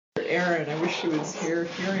Aaron, I wish she was here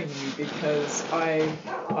hearing me, because I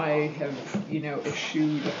have,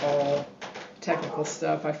 eschewed all technical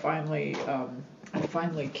stuff. I finally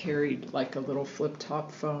carried like a little flip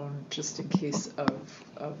top phone just in case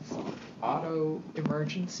of auto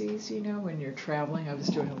emergencies, when you're traveling. I was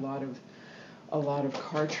doing a lot of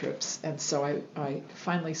car trips, and so I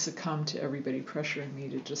finally succumbed to everybody pressuring me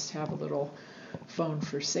to just have a little phone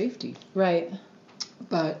for safety. Right.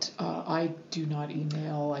 But I do not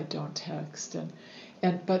email, I don't text,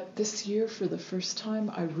 but this year, for the first time,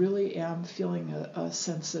 I really am feeling a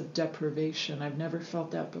sense of deprivation. I've never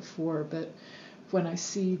felt that before, but when I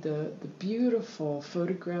see the beautiful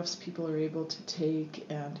photographs people are able to take,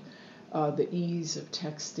 and the ease of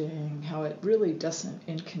texting, how it really doesn't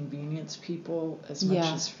inconvenience people as much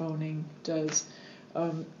as phoning does,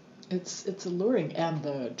 it's alluring. And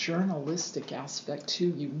the journalistic aspect too.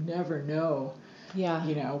 You never know. Yeah.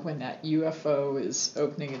 When that UFO is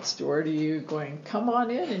opening its door to you, going, "Come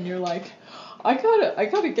on in," and you're like, I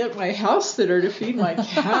gotta get my house sitter to feed my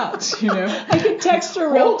cats. I can text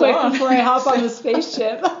her real quick before I hop on the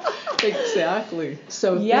spaceship. Exactly.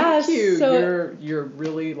 So yes, thank you. You're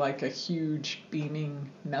really like a huge beaming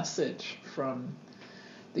message from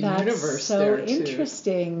the universe there too. That's so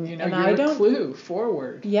interesting. And you're a clue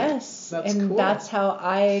forward. Yes. That's cool. That's how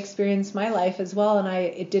I experienced my life as well. And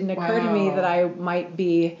it didn't occur to me that I might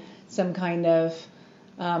be some kind of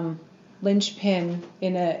linchpin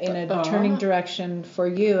in a turning direction for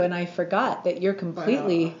you. And I forgot that you're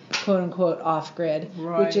completely quote unquote off grid,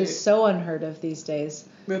 which is so unheard of these days.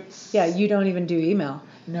 You don't even do email.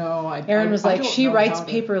 No, Erin was like, she writes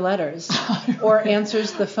paper letters or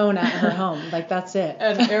answers the phone at her home. Like, that's it.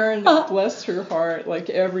 And Erin, bless her heart,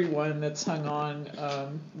 like everyone that's hung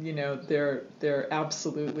on, they're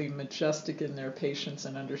absolutely majestic in their patience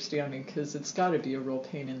and understanding, because it's got to be a real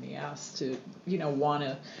pain in the ass to, want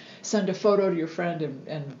to send a photo to your friend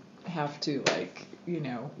and have to, like,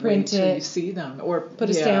 print till it, you see them, or put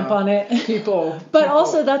a stamp on it. But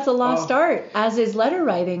also that's a lost art, as is letter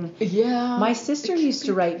writing. Yeah. My sister used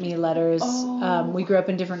to write me letters. We grew up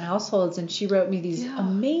in different households, and she wrote me these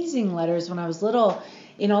amazing letters when I was little,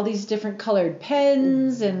 in all these different colored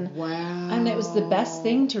pens, and it was the best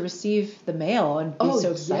thing to receive the mail and be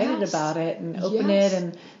so excited about it and open it,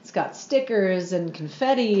 and it's got stickers and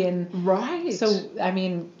confetti and so I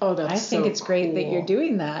mean I think it's great that you're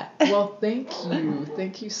doing that. Well,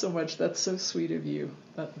 thank you so much. That's so sweet of you.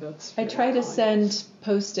 That's I try to send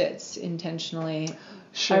Post-its intentionally.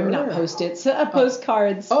 Sure. Not Post-its,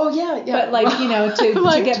 postcards. Oh, yeah. But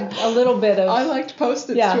to get a little bit of... I liked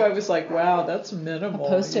Post-its too. I was like, wow, that's minimal. A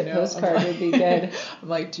Post-it postcard would be good. I'm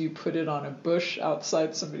like, do you put it on a bush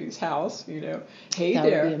outside somebody's house? Hey that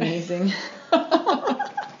there. That would be amazing.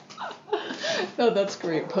 No, that's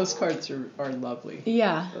great. Postcards are lovely.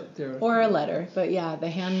 Yeah, or a letter. But the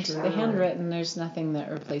handwritten, there's nothing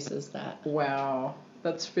that replaces that. Wow.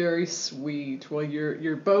 That's very sweet. Well,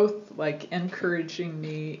 you're both like encouraging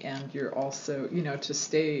me, and you're also, to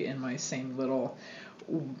stay in my same little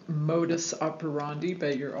modus operandi,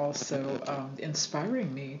 but you're also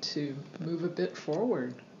inspiring me to move a bit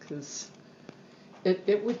forward, because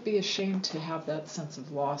it would be a shame to have that sense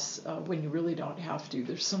of loss when you really don't have to.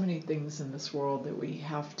 There's so many things in this world that we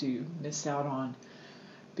have to miss out on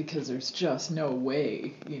because there's just no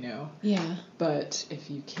way, Yeah. But if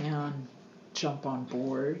you can jump on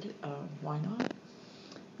board, why not?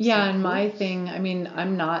 Yeah, and my thing, I mean,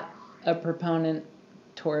 I'm not a proponent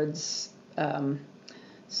towards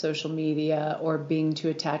social media or being too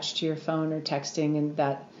attached to your phone or texting, and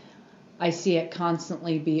that I see it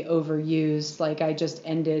constantly be overused. Like, I just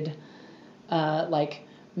ended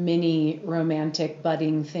mini romantic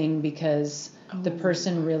budding thing because the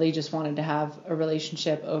person really just wanted to have a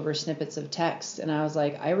relationship over snippets of text, and I was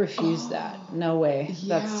like, I refuse that. No way.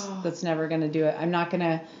 That's never going to do it. I'm not going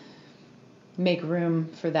to make room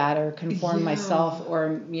for that or conform myself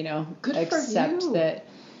or accept that.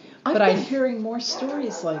 I've been hearing more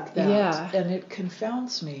stories like that. Yeah. And it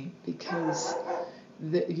confounds me because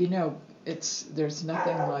there's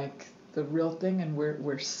nothing like the real thing, and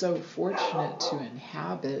we're so fortunate to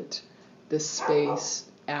inhabit this space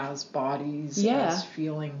as bodies, as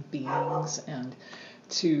feeling beings, and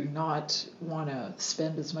to not want to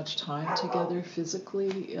spend as much time together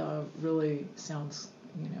physically really sounds,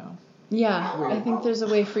 Yeah, weird. I think there's a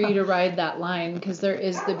way for you to ride that line, because there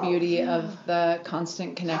is the beauty of the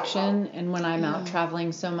constant connection. And when I'm out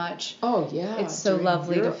traveling so much, it's so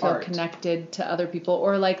lovely to feel connected to other people.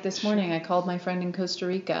 Or like this morning, I called my friend in Costa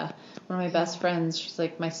Rica, one of my best friends. She's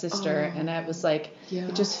like my sister, and I was like,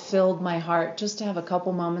 it just filled my heart just to have a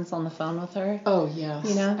couple moments on the phone with her. Oh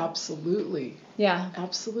yes, absolutely. Yeah.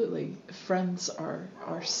 Absolutely. Friends are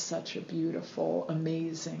such a beautiful,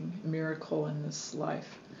 amazing miracle in this life.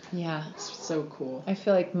 Yeah. It's so cool. I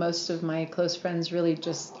feel like most of my close friends really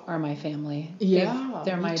just are my family. Yeah.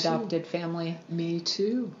 They're my too. adopted family. Me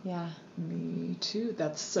too. Yeah. Me too.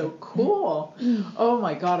 That's so cool. Oh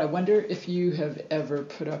my God. I wonder if you have ever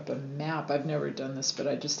put up a map. I've never done this, but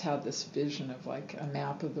I just had this vision of like a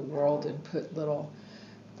map of the world and put little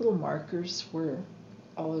markers where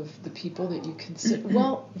all of the people that you consider,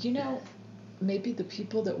 well, maybe the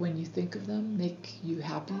people that when you think of them make you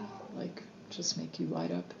happy, like just make you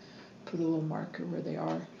light up, put a little marker where they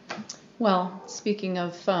are. Well, speaking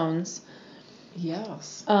of phones.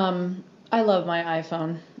 Yes. I love my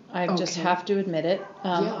iPhone. I just have to admit it.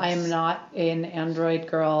 Yes. I am not an Android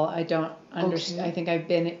girl. I don't understand. I think I've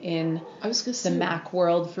been in the Mac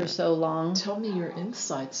world for so long. Tell me your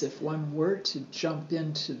insights if one were to jump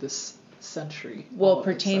into this century. Well,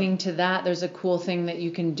 pertaining to that, there's a cool thing that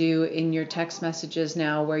you can do in your text messages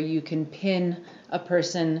now where you can pin a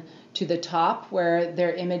person to the top where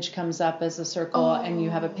their image comes up as a circle and you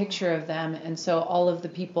have a picture of them. And so all of the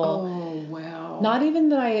people, not even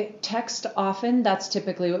that I text often, that's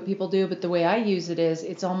typically what people do, but the way I use it is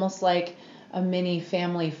it's almost like a mini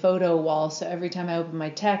family photo wall. So every time I open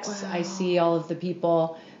my texts, I see all of the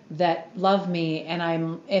people that love me.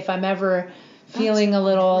 And if I'm ever feeling a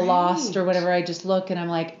little lost or whatever, I just look and I'm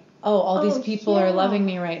like, all these people are loving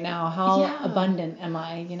me right now. How abundant am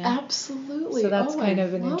I, Absolutely. So that's kind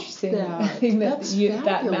of an interesting thing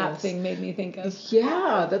that map thing made me think of.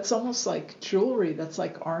 Yeah, that's almost like jewelry. That's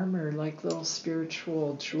like armor, like little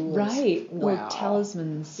spiritual jewels. Right. Wow. Little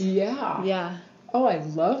talismans. Yeah. Yeah. Oh, I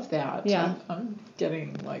love that. Yeah. I'm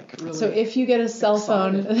getting like really. So if you get a cell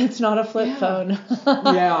phone that's not a flip phone,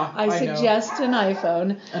 I suggest an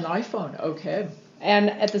iPhone. An iPhone, okay.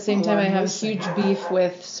 And at the same time, I have a huge beef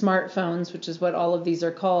with smartphones, which is what all of these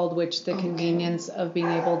are called, which the convenience of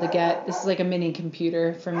being able to get, this is like a mini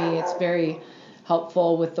computer for me. It's very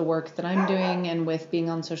helpful with the work that I'm doing and with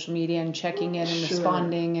being on social media and checking in and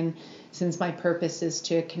responding. And since my purpose is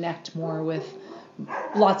to connect more with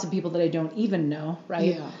lots of people that I don't even know,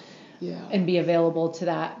 right? Yeah. And be available to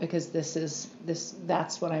that because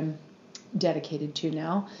that's what I'm dedicated to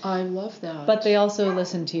now. I love that. But they also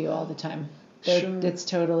listen to you all the time. It's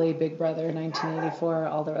totally Big Brother, 1984,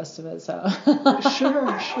 all the rest of it. So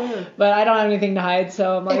Sure. But I don't have anything to hide,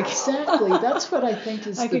 so I'm like exactly. That's what I think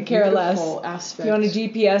is I the could care less. Aspect. You want to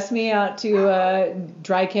GPS me out to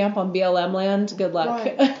dry camp on BLM land? Good luck.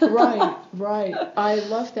 Right. I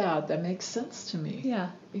love that. That makes sense to me.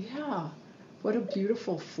 Yeah. What a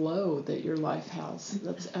beautiful flow that your life has.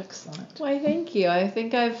 That's excellent. Why, thank you. I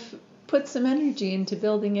think I've put some energy into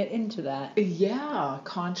building it into that. Yeah,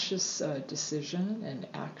 conscious decision and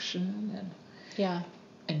action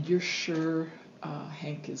and you're sure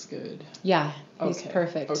Hank is good. Yeah, he's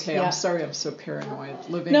perfect. Okay, yeah. I'm sorry I'm so paranoid.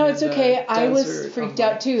 No, it's okay. I was freaked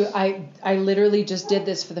out too. I literally just did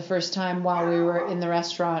this for the first time while we were in the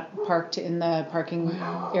restaurant, parked in the parking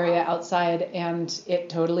area outside, and it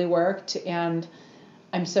totally worked. And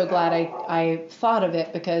I'm so glad I thought of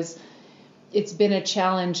it because it's been a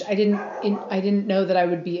challenge. I didn't know that I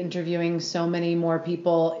would be interviewing so many more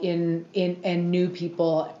people and new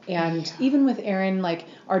people. And even with Erin, like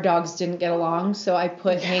our dogs didn't get along, so I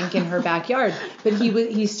put Hank in her backyard. But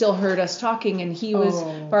he still heard us talking, and he was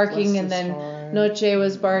barking, and then Noche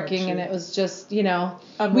was barking, and it was just we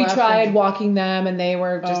tried walking them, and they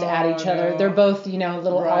were just at each other. They're both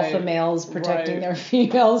little alpha males protecting their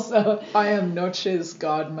females. So I am Noche's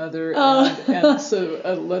godmother, and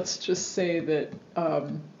so let's just say that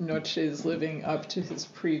Noche is living up to his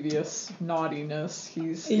previous naughtiness.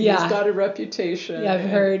 He's got a reputation. Yeah, I've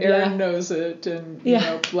heard. Erin knows it, and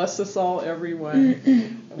bless us all,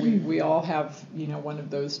 everyone. we all have one of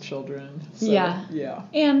those children. So, yeah.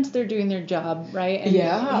 And they're doing their job, right?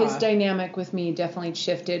 And his dynamic with me definitely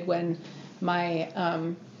shifted when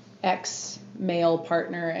my ex-male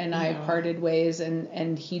partner and I parted ways,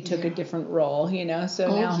 and he took a different role.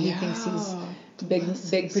 So now he thinks he's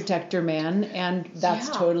big protector man, and that's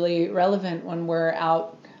totally relevant when we're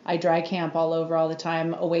out. I dry camp all the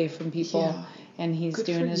time away from people, and he's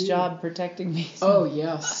doing his job protecting me. So. Oh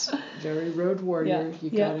yes, very road warrior. You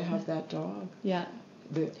gotta have that dog. Yeah.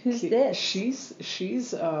 Who's this?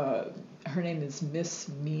 She's her name is Miss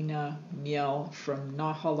Mina Miel from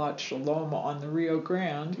Nahalat Shalom on the Rio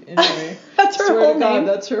Grande. Anyway, that's her whole name.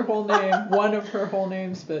 That's her whole name. One of her whole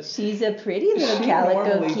names, but she's a pretty little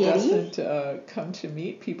calico kitty. She normally doesn't come to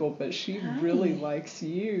meet people, but she really likes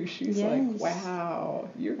you. She's like, wow,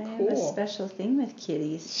 you're cool. I have a special thing with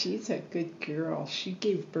kitties. She's a good girl. She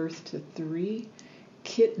gave birth to 3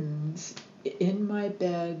 kittens in my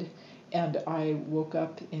bed, and I woke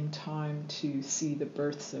up in time to see the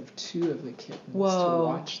births of 2 of the kittens. Whoa. To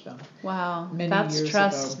watch them. Wow, many that's years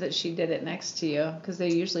trust ago. that she did it next to you, because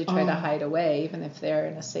they usually try to hide away even if they're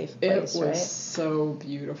in a safe place, It was right? so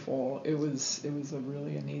beautiful. It was a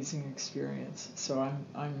really amazing experience. So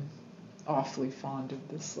I'm awfully fond of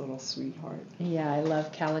this little sweetheart. Yeah, I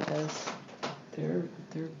love calicos. They're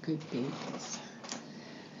good babies.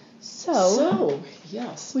 So,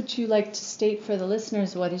 yes. would you like to state for the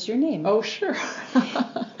listeners what is your name? Oh, sure.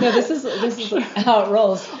 No, this is how it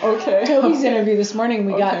rolls. Okay. Toby's interview this morning,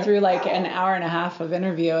 we got through like an hour and a half of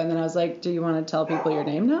interview, and then I was like, "Do you want to tell people your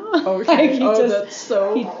name now?" Okay. That's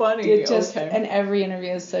so funny. And every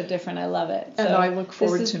interview is so different. I love it. And so I look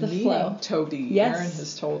forward to meeting flow. Toby. Yes. Erin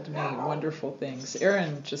has told me wonderful things.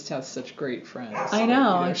 Erin just has such great friends. I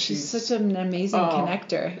know. She's such an amazing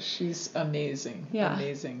connector. She's amazing. Yeah.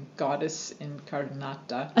 Amazing. Goddess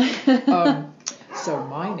incarnata. So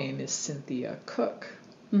my name is Cynthia Cook.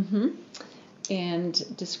 Mm-hmm.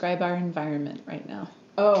 And describe our environment right now.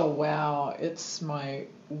 Oh, wow. It's my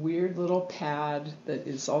weird little pad that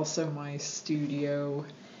is also my studio,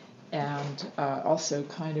 and also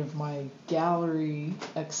kind of my gallery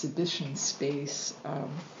exhibition space.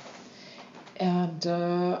 And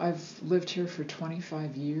I've lived here for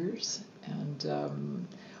 25 years. And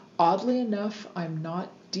oddly enough, I'm not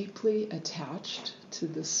deeply attached to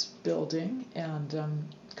this building, and I'm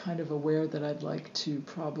kind of aware that I'd like to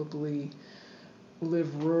probably live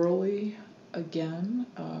rurally again.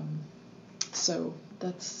 So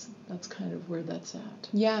that's kind of where that's at.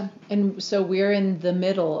 Yeah, and so we're in the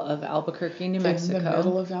middle of Albuquerque, New Mexico. In the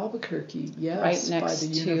middle of Albuquerque, yes. Right next by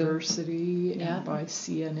the to university and by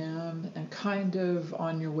CNM, and kind of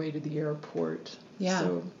on your way to the airport.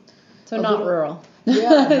 Yeah. So not little, rural.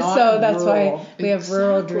 Yeah, not so that's rural. Why we have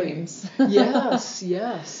rural dreams. Yes.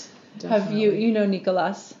 Definitely. Have you know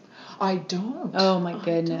Nicolas? I don't. Oh my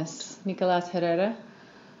goodness. Nicolas Herrera?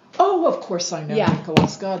 Oh, of course I know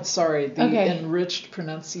Nicolas. God, sorry. The enriched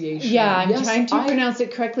pronunciation. Yeah, I'm trying to pronounce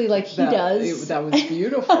it correctly like he does. That was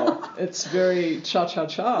beautiful. It's very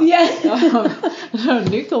cha-cha-cha. Yeah.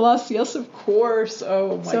 Nicolas, yes, of course.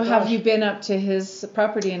 Oh, my gosh. So have you been up to his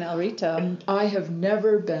property in El Rito? And I have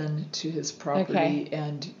never been to his property. Okay.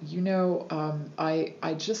 And,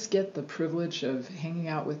 I just get the privilege of hanging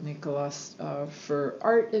out with Nicolas for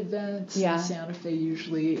art events in Santa Fe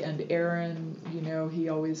usually. And Aaron,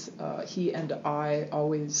 he and I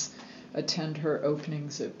always attend her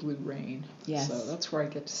openings at Blue Rain. Yes. So that's where I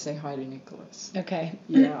get to say hi to Nicolas. Okay.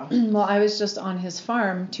 Yeah. Well, I was just on his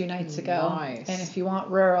farm 2 nights ago. Nice. And if you want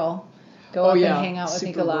rural, go up and hang out with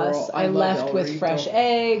Nicolas. Rural. I left with fresh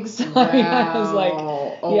eggs. Wow. I was like,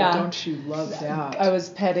 don't you love that? I was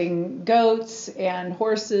petting goats and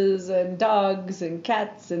horses and dogs and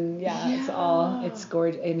cats, and it's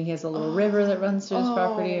gorgeous. And he has a little river that runs through his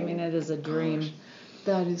property. I mean, it is a dream. Gosh.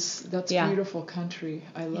 That's beautiful country.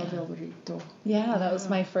 I love El Rito. Yeah, that was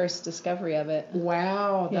my first discovery of it.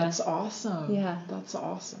 Wow, that's awesome. Yeah. That's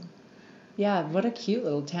awesome. Yeah, what a cute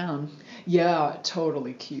little town. Yeah,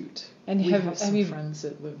 totally cute. And we have some friends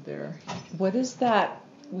that live there. What is that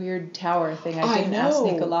weird tower thing? I didn't ask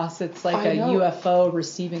Nicolas. It's like a UFO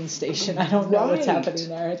receiving station. I don't know what's happening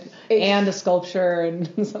there. And a sculpture and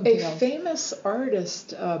something else. A famous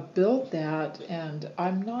artist built that, and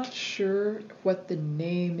I'm not sure what the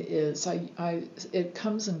name is. It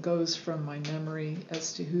comes and goes from my memory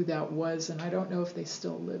as to who that was, and I don't know if they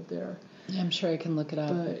still live there. I'm sure I can look it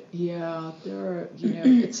up. But yeah, there are,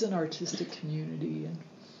 it's an artistic community, and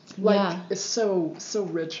it's so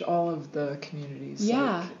rich, all of the communities.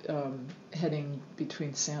 Yeah. Heading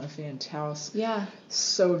between Santa Fe and Taos. Yeah.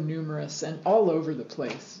 So numerous and all over the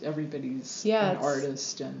place. Everybody's an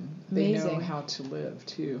artist, and they know how to live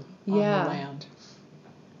too on the land.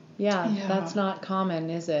 Yeah, that's not common,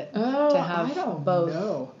 is it? Oh, to have I don't both.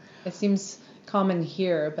 know. It seems common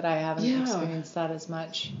here, but I haven't experienced that as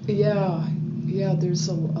much. Yeah, there's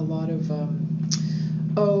a lot of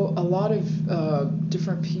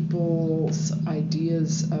different people's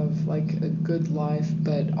ideas of like a good life,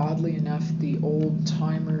 but oddly enough, the old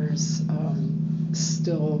timers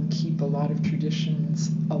still keep a lot of traditions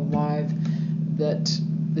alive that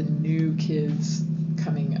the new kids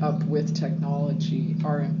coming up with technology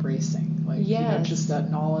are embracing. Like just that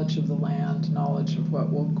knowledge of the land, knowledge of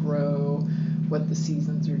what will grow, what the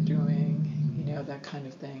seasons are doing, that kind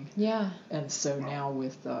of thing. Yeah. And so now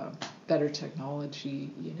with better technology,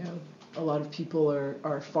 a lot of people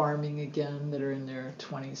are farming again that are in their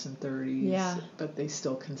 20s and 30s. Yeah. But they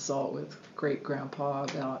still consult with great grandpa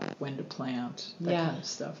about when to plant, that kind of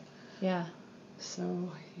stuff. Yeah. So,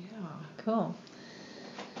 yeah. Cool.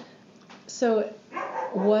 So,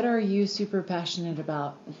 what are you super passionate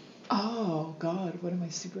about? Oh, God, what am I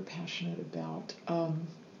super passionate about?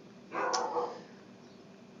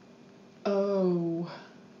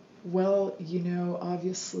 Well,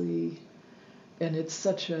 obviously, and it's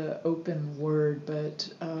such an open word, but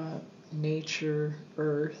nature,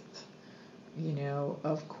 earth,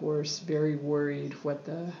 of course, very worried what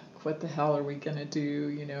the hell are we going to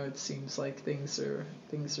do? It seems like things are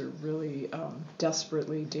really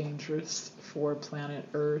desperately dangerous for planet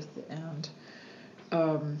Earth, and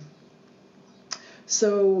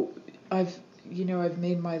so I've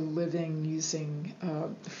made my living using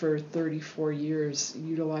for 34 years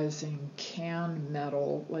utilizing can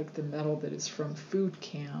metal, like the metal that is from food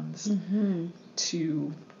cans, mm-hmm.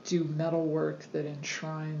 to do metal work that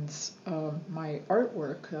enshrines my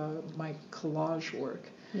artwork, my collage work.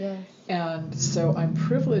 Yes. And so I'm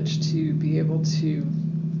privileged to be able to,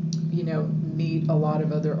 meet a lot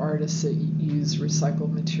of other artists that use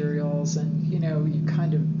recycled materials, and, you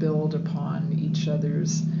kind of build upon each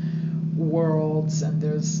other's worlds, and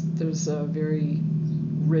there's a very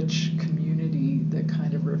rich community that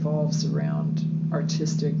kind of revolves around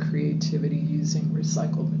artistic creativity using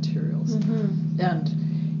recycled materials. Mm-hmm.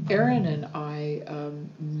 And Erin and I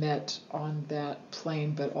met on that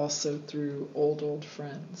plane, but also through old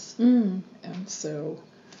friends. And so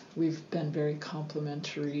we've been very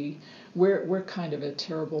complimentary. We're kind of a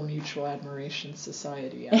terrible mutual admiration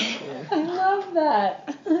society, actually. I love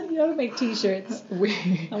that. You ought to make T-shirts.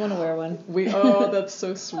 I want to wear one. That's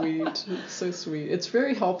so sweet. It's so sweet. It's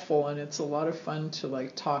very helpful, and it's a lot of fun to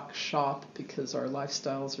talk shop, because our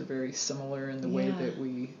lifestyles are very similar in the way that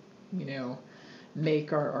we,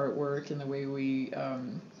 make our artwork and the way we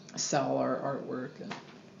sell our artwork.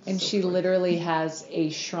 And so she literally has a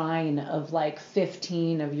shrine of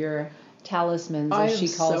 15 of your talismans, as she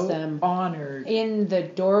calls them, honored in the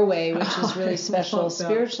doorway, which is really special.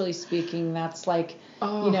 Spiritually speaking, that's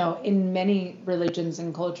in many religions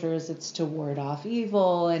and cultures, it's to ward off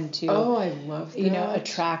evil and to I love that.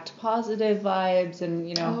 Attract positive vibes,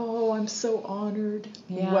 and I'm so honored.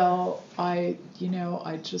 Yeah. Well, I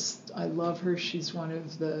love her. She's one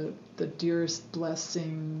of the dearest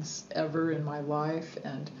blessings ever in my life,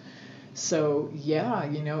 and so,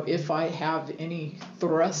 if I have any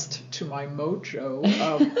thrust to my mojo,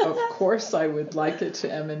 of course I would like it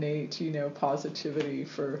to emanate, positivity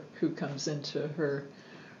for who comes into her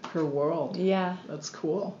world. Yeah. That's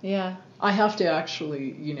cool. Yeah. I have to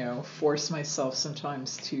actually, force myself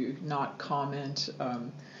sometimes to not comment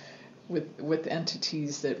with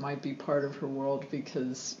entities that might be part of her world,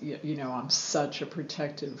 because, I'm such a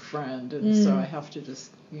protective friend, and so I have to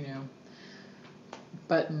just,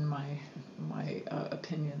 button my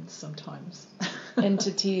opinions sometimes.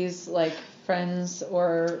 Entities like friends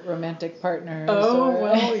or romantic partners.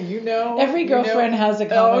 Every girlfriend has a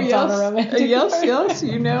comment on a romantic partner. Yes.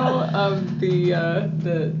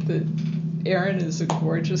 The Erin is a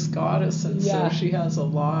gorgeous goddess, and so she has a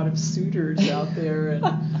lot of suitors out there,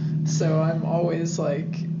 and so I'm always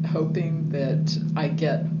hoping that I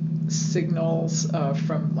get signals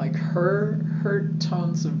from her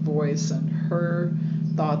tones of voice and her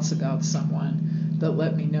thoughts about someone that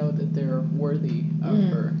let me know that they're worthy of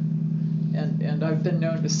her. And I've been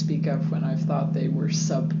known to speak up when I've thought they were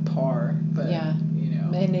subpar, but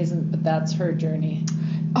but that's her journey.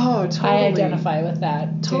 Oh, totally. I identify with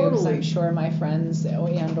that too. Totally. I'm sure my friends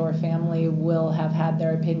and or family will have had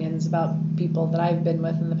their opinions about people that I've been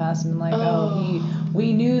with in the past, and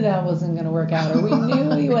we knew that wasn't going to work out, or we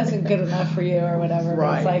knew he wasn't good enough for you, or whatever.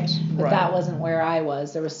 Right. But that wasn't where I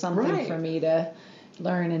was. There was something for me to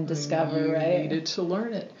learn and discover, you right? needed to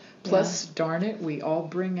learn it. Plus, darn it, we all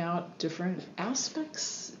bring out different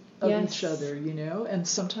aspects of each other, and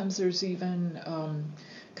sometimes there's even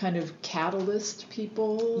kind of catalyst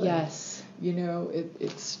people. Yes.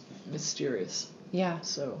 It's mysterious. Yeah.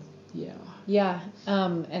 So, yeah. Yeah.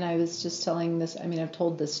 And I was just telling this, I've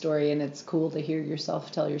told this story, and it's cool to hear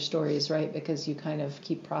yourself tell your stories, right? Because you kind of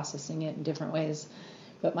keep processing it in different ways.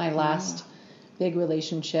 But my last big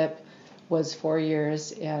relationship was 4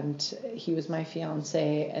 years, and he was my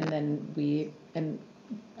fiance, and then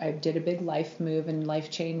I did a big life move and life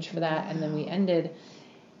change for that, and then we ended,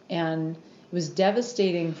 and it was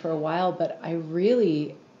devastating for a while, but I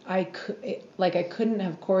couldn't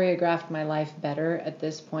have choreographed my life better at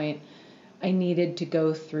this point. I needed to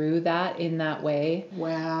go through that in that way.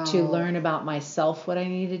 Wow. To learn about myself what I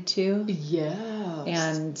needed to. Yes.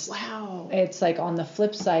 And wow. It's on the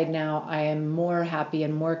flip side now, I am more happy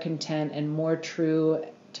and more content and more true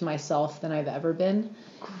to myself than I've ever been.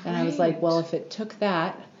 Great. And I was well, if it took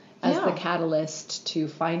that as the catalyst to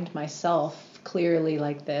find myself clearly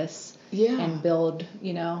like this, and build,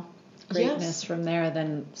 greatness from there,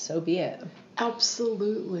 then so be it.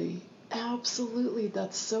 Absolutely. Absolutely.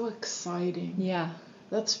 That's so exciting. Yeah.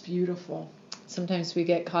 That's beautiful. Sometimes we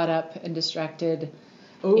get caught up and distracted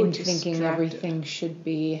in thinking everything should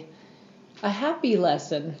be a happy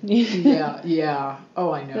lesson. Yeah.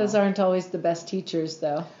 Oh, I know. Those aren't always the best teachers,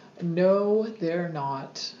 though. No, they're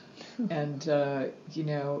not. And,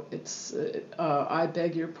 it's, I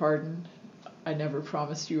beg your pardon. I never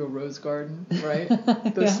promised you a rose garden, right?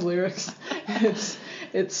 Those lyrics.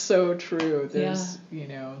 It's so true. There's,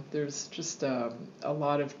 there's just a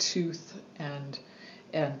lot of tooth and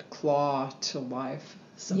claw to life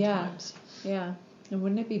sometimes. Yeah. And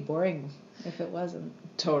wouldn't it be boring if it wasn't?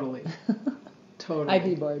 Totally. I'd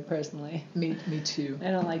be bored personally. Me too.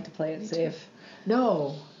 I don't like to play it safe.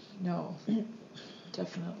 No,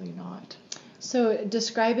 definitely not. So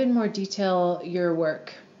describe in more detail your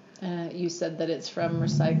work. You said that it's from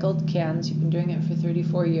recycled cans. You've been doing it for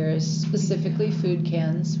 34 years, specifically food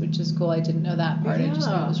cans, which is cool. I didn't know that part. I just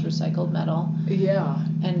knew it was recycled metal. Yeah.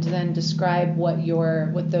 And then describe what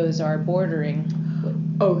those are bordering.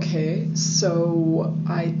 Okay, so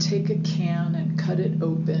I take a can and cut it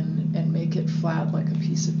open and make it flat like a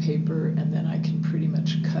piece of paper, and then I can pretty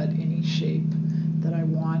much cut any shape that I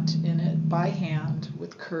want in it by hand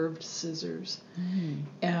with curved scissors.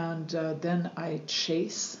 And then I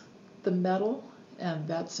chase the metal, and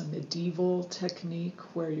that's a medieval technique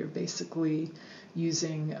where you're basically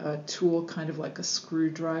using a tool kind of like a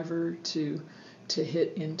screwdriver to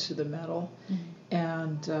hit into the metal.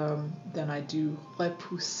 And then I do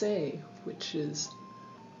repoussé, which is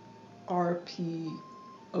RPOUSSE,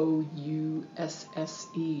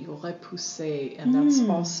 repoussé, and that's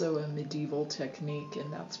also a medieval technique,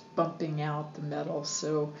 and that's bumping out the metal.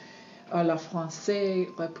 So à la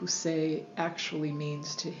français, repoussé actually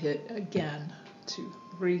means to hit again, to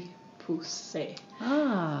repousser.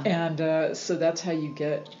 And so that's how you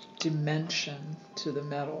get dimension to the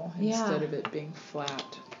metal instead of it being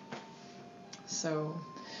flat. So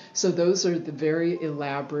those are the very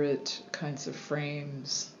elaborate kinds of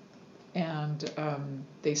frames, and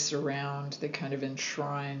they kind of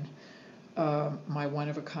enshrine my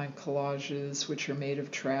one-of-a-kind collages, which are made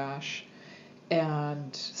of trash.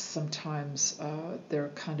 And sometimes they're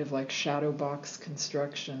kind of like shadow box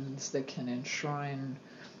constructions that can enshrine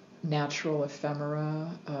natural ephemera,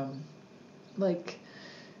 like,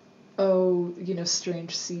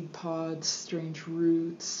 strange seed pods, strange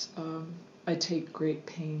roots. I take great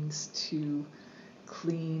pains to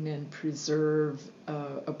clean and preserve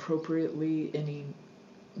appropriately any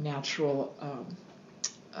natural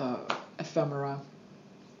ephemera,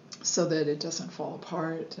 so that it doesn't fall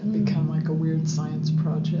apart and become like a weird science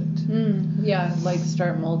project. Yeah, like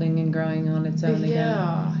start molding and growing on its own again.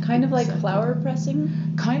 Yeah, kind of like flower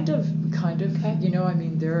pressing. Kind of. Okay.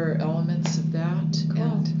 There are elements of that. Cool.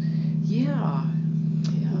 And yeah.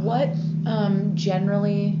 What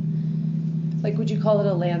generally, like, would you call it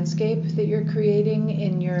a landscape that you're creating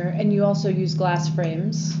and you also use glass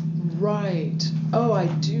frames? Right. Oh, I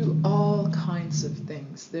do all kinds of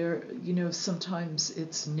things. There, sometimes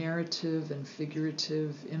it's narrative and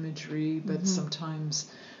figurative imagery, but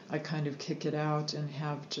sometimes I kind of kick it out and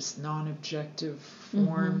have just non-objective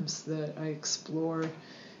forms that I explore.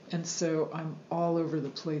 And so I'm all over the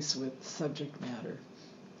place with subject matter.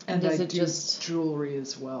 And I do jewelry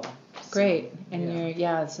as well. Great.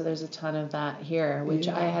 And so there's a ton of that here, which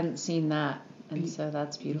I hadn't seen that. And so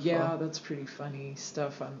that's beautiful. Yeah, that's pretty funny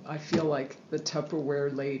stuff. I feel like the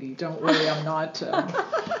Tupperware lady. Don't worry, I'm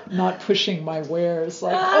not pushing my wares.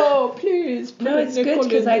 Like, oh, please. No, it's good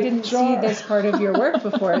because I didn't see this part of your work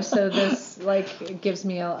before. So this gives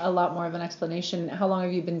me a lot more of an explanation. How long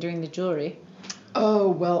have you been doing the jewelry? Oh,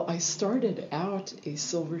 well, I started out a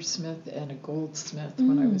silversmith and a goldsmith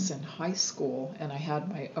when I was in high school, and I had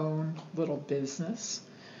my own little business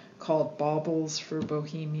called Baubles for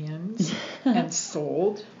Bohemians and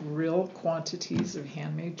sold real quantities of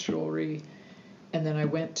handmade jewelry. And then I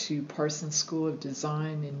went to Parsons School of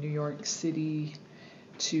Design in New York City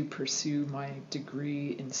to pursue my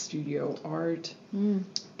degree in studio art.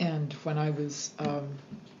 And when I was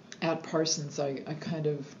at Parsons, I kind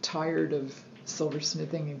of tired of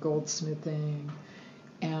silversmithing and goldsmithing.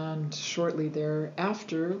 And shortly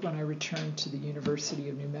thereafter, when I returned to the University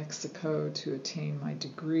of New Mexico to attain my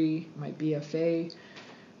degree, my BFA,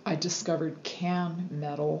 I discovered can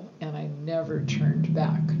metal, and I never turned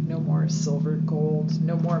back. No more silver, gold,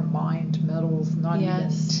 no more mined metals, not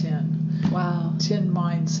even tin. Wow. Tin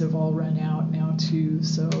mines have all run out now too,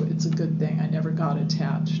 so it's a good thing I never got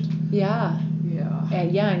attached. Yeah.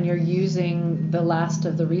 And you're using the last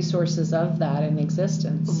of the resources of that in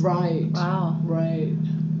existence. Right. Wow. Right.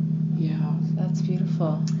 Yeah. That's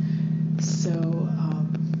beautiful. So,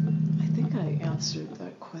 I think I answered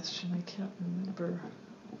that question. I can't remember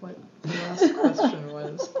what the last question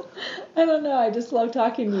was. I don't know. I just love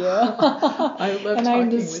talking to you. I love and talking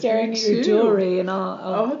I'm just with staring you at your too. jewelry and all.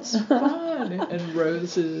 Oh, it's fun. And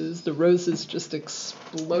roses. The roses just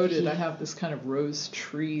exploded. I have this kind of rose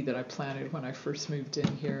tree that I planted when I first moved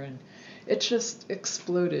in here, and it just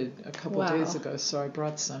exploded a couple days ago. So I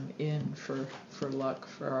brought some in for luck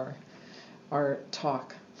for our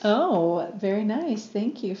talk. Oh, very nice.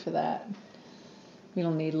 Thank you for that. We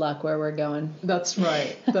don't need luck where we're going. That's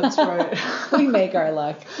right. That's right. We make our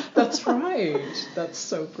luck. That's right. That's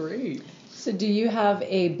so great. So do you have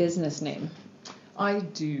a business name? I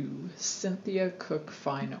do. Cynthia Cook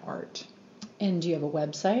Fine Art. And do you have a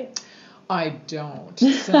website? I don't.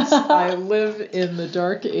 Since I live in the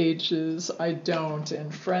dark ages, I don't.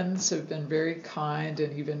 And friends have been very kind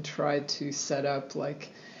and even tried to set up like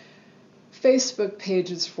Facebook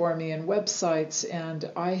pages for me and websites, and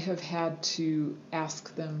I have had to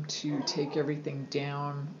ask them to take everything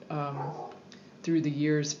down through the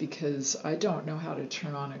years because I don't know how to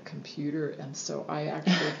turn on a computer, and so I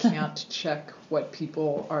actually can't check what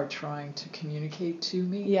people are trying to communicate to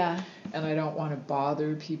me. Yeah. And I don't want to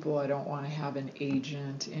bother people. I don't want to have an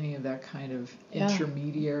agent, any of that kind of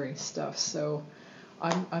intermediary stuff. So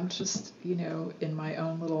I'm just, in my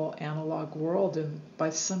own little analog world, and by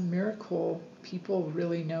some miracle, people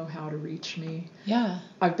really know how to reach me. Yeah.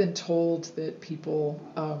 I've been told that people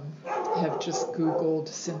have just Googled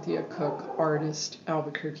Cynthia Cook, artist,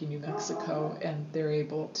 Albuquerque, New Mexico, and they're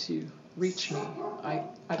able to reach me. I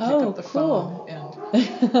pick up the phone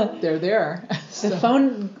and they're there. The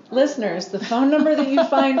phone, listeners, the phone number that you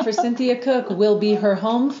find for Cynthia Cook will be her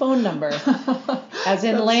home phone number, as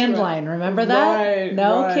in landline. Right. Remember that? Right,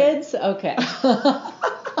 no, kids? Okay.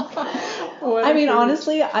 I mean,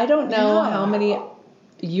 honestly, I don't know how many.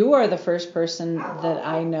 You are the first person that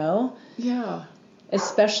I know. Yeah.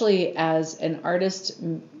 Especially as an artist,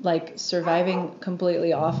 like surviving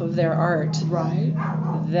completely off of their art. Right.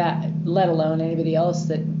 That, let alone anybody else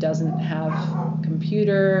that doesn't have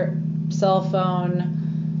computer, cell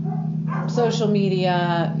phone, social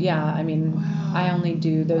media. Yeah, I mean, I only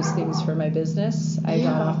do those things for my business. I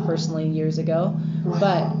got off personally years ago,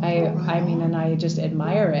 but I mean, and I just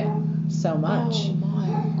admire it so much. Oh my.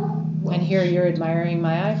 Well, and here you're admiring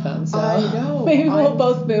my iPhone, so I know. Maybe we'll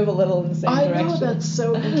both move a little in the same direction. I know, that's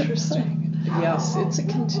so interesting. Yes, it's a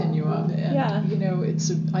continuum, and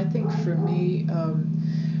it's I think for me,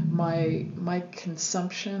 my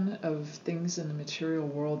consumption of things in the material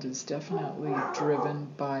world is definitely driven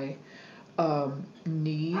by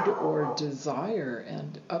need or desire,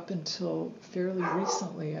 and up until fairly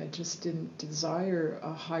recently, I just didn't desire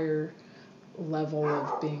a higher level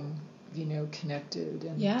of being connected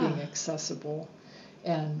and being accessible.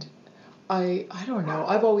 And I don't know,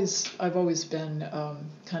 I've always been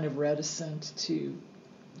kind of reticent to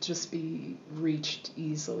just be reached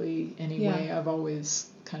easily anyway. I've always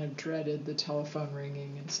kind of dreaded the telephone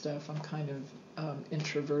ringing and stuff. I'm kind of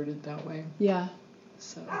introverted that way. Yeah.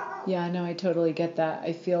 So. Yeah, no, I totally get that.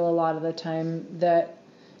 I feel a lot of the time that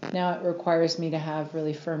now it requires me to have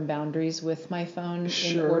really firm boundaries with my phone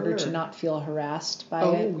in order to not feel harassed by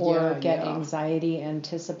it or get anxiety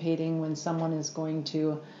anticipating when someone is going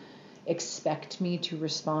to expect me to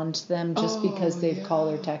respond to them just because they've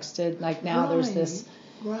called or texted. Like now there's this,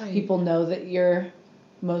 people know that you're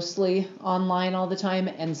mostly online all the time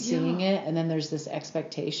and seeing it, and then there's this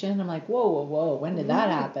expectation. I'm like, whoa, when did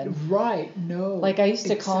that happen? Right, no. Like I used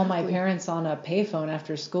to call my parents on a payphone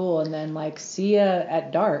after school and then like, see ya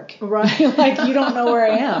at dark. Right. Like you don't know where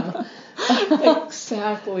I am.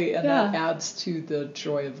 Exactly, and that adds to the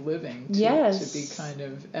joy of living to be kind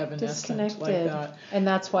of evanescent like that. And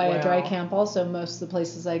that's why at Dry Camp also, most of the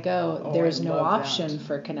places I go, there's no option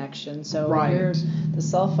for connection. So the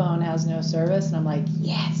cell phone has no service, and I'm like,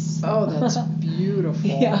 yes. Oh, that's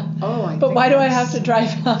beautiful. But why do I have to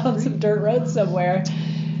drive out on some dirt road somewhere?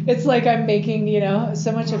 It's like I'm making,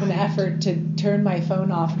 so much of an effort to turn my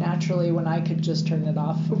phone off naturally when I could just turn it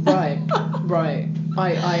off. Right.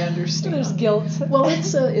 I understand. There's guilt. Well,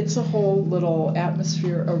 it's a whole little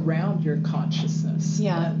atmosphere around your consciousness. is.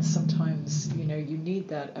 Yeah. And sometimes, you need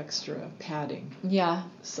that extra padding. Yeah.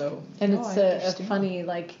 So. And it's a funny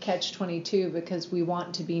catch-22 because we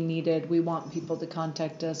want to be needed. We want people to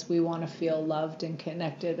contact us. We want to feel loved and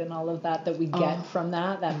connected and all of that we get from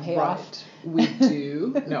that payoff. Right. We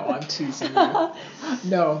do. No, I'm teasing you.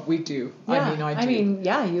 No, we do. Yeah. I do.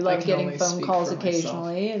 You love getting phone calls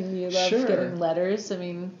occasionally and you love getting letters.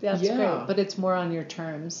 That's great. But it's more on your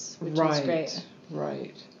terms, which is great.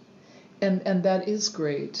 Right. And that is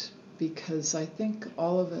great because I think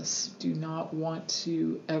all of us do not want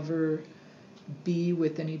to ever be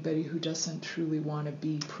with anybody who doesn't truly want to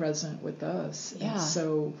be present with us. Yeah. And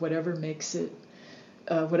so whatever makes it,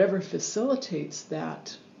 whatever facilitates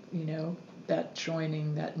that, that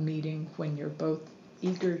joining, that meeting when you're both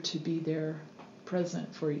eager to be there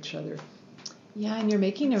present for each other. Yeah, and you're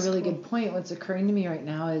making a really good point. What's occurring to me right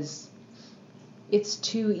now is it's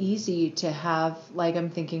too easy to have, I'm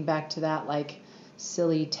thinking back to that,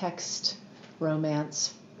 silly text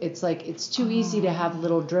romance. It's it's too easy to have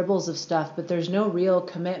little dribbles of stuff, but there's no real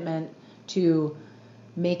commitment to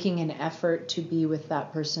making an effort to be with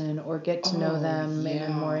that person or get to know them in a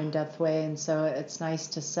more in-depth way. And so it's nice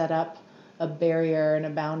to set up a barrier and a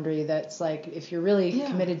boundary that's if you're really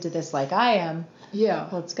committed to this I am,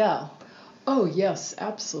 let's go. Oh, yes,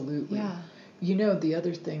 absolutely. Yeah. The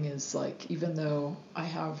other thing is even though I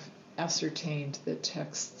have ascertained that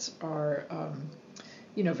texts are,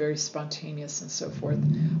 very spontaneous and so forth,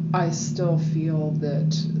 I still feel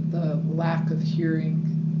that the lack of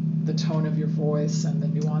hearing the tone of your voice and the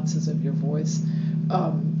nuances of your voice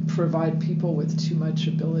provide people with too much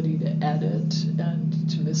ability to edit and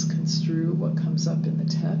to misconstrue what comes up in the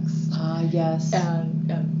text. Yes.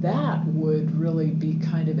 And that would really be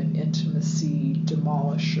kind of an intimacy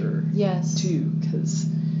demolisher. Yes. Too, because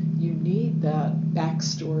you need that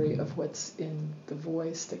backstory of what's in the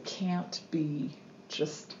voice that can't be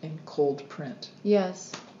just in cold print.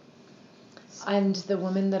 Yes. And the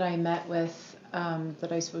woman that I met with,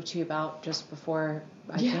 that I spoke to you about just before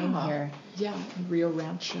I came here. Yeah, in Rio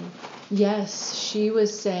Rancho. Yes, she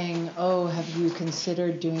was saying, have you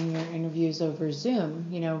considered doing your interviews over Zoom,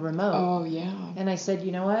 remote? Oh, yeah. And I said,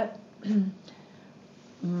 you know what?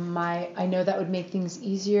 I know that would make things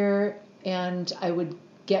easier and I would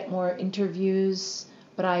get more interviews,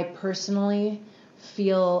 but I personally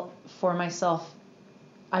feel for myself,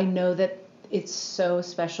 I know that it's so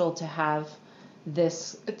special to have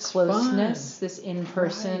this closeness, this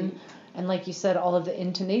in-person, right. And like you said, all of the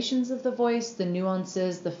intonations of the voice, the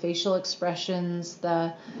nuances, the facial expressions,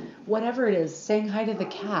 the whatever it is, saying hi to the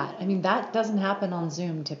cat. That doesn't happen on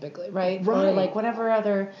Zoom typically, right? Or whatever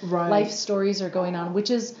other life stories are going on, which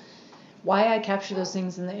is why I capture those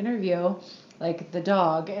things in the interview, like the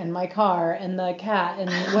dog and my car and the cat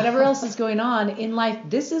and whatever else is going on in life.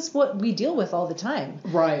 This is what we deal with all the time.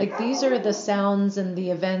 Right. These are the sounds and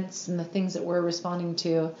the events and the things that we're responding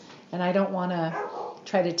to. And I don't want to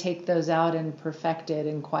try to take those out and perfect it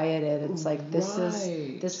and quiet it. It's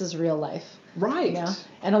this is real life. Right.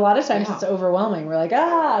 And a lot of times it's overwhelming.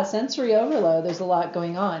 We're sensory overload. There's a lot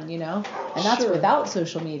going on, and that's without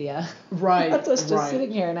social media. Right. That's us just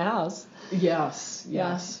sitting here in a house. Yes.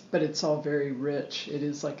 But it's all very rich. It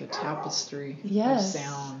is like a tapestry of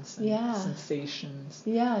sounds and sensations.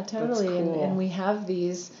 Yeah, totally. Cool. And we have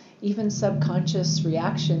these even subconscious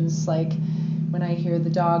reactions, when I hear the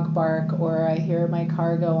dog bark or I hear my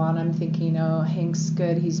car go on, I'm thinking, Hank's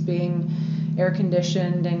good. He's being air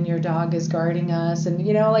conditioned and your dog is guarding us.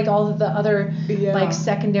 And, all of the other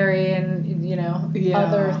secondary and,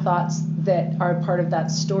 other thoughts that are part of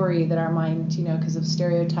that story that our mind, because of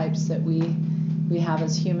stereotypes that we have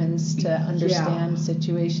as humans to understand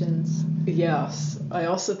situations. Yes. I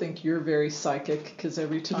also think you're very psychic because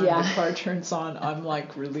every time the car turns on, I'm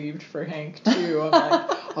relieved for Hank too.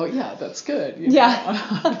 I'm oh yeah, that's good. And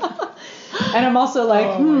I'm also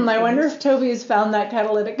I wonder if Toby has found that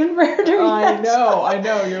catalytic converter. I know.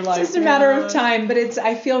 You're it's just a matter of time, but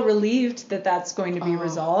I feel relieved that that's going to be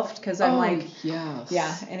resolved because I'm yes.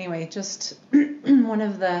 Yeah. Anyway, just one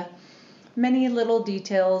of the many little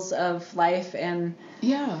details of life and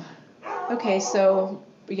okay, so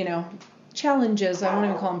challenges, I won't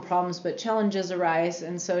even call them problems, but challenges arise,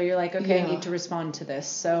 and so you're okay, I need to respond to this.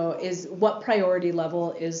 So what priority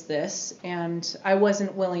level is this? And I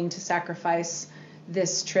wasn't willing to sacrifice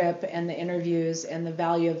this trip and the interviews, and the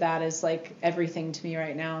value of that is everything to me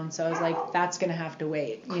right now. And so I was that's going to have to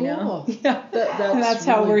wait, Cool. Yeah. That's really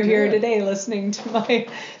how we're good. here today, listening to my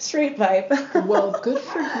straight pipe. Well, good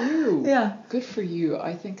for you. Yeah. Good for you.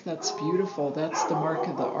 I think that's beautiful. That's the mark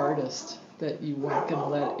of the artist, that you weren't going to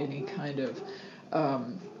let any kind of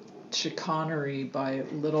chicanery by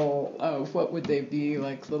little, what would they be,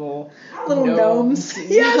 like little gnomes.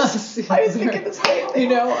 Yes, I was thinking the same thing. You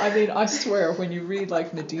know, I mean, I swear, when you read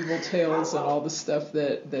like medieval tales and all the stuff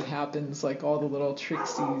that happens, like all the little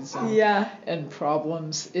trixies and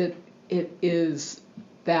problems, it is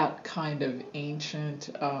that kind of ancient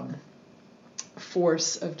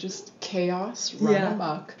force of just chaos run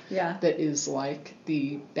amok that is like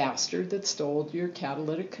the bastard that stole your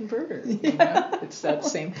catalytic converter. You know? It's that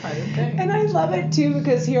same kind of thing. And I love it too,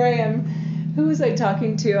 because here I am. Who was I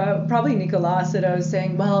talking to? Probably Nicolas, that I was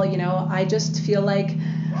saying, well, you know, I just feel like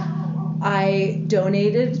I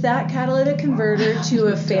donated that catalytic converter to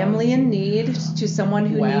a family in need, to someone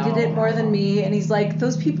who needed it more than me. And he's like,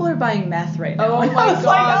 those people are buying meth right now. Oh, my God.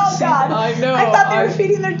 Like, oh, God. I know. I thought they were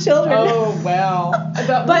feeding their children. Oh, wow.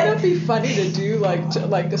 Wouldn't that be funny to do,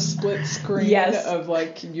 like a split screen of,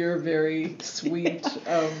 like, your very sweet,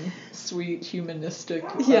 sweet humanistic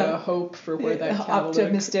hope for where that catalytic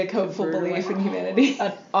optimistic, hopeful belief in humanity.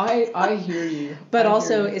 I hear you. But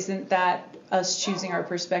isn't that us choosing our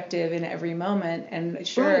perspective in every moment? And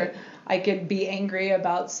sure, I could be angry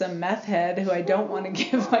about some meth head who I don't want to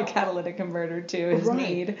give my catalytic converter to his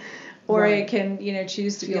need, or I can, you know,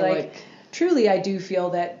 choose to be like, truly, I do feel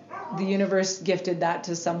that the universe gifted that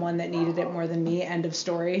to someone that needed it more than me. End of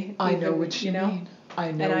story. I know what you mean.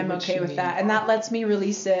 I know, and I'm okay with that, and that lets me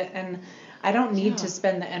release it, and I don't need to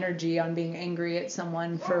spend the energy on being angry at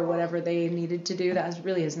someone for whatever they needed to do. That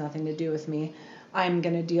really has nothing to do with me. I'm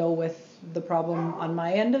going to deal with the problem on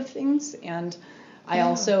my end of things, and I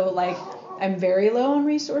also, like, I'm very low on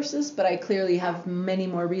resources, but I clearly have many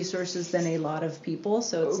more resources than a lot of people,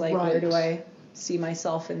 so it's like, where do I see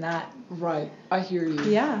myself in that? Right, I hear you.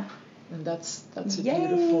 Yeah. And that's a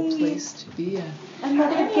beautiful place to be in.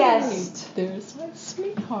 Another guest. There's my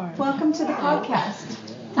sweetheart. Welcome to the podcast.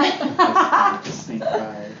 Sneak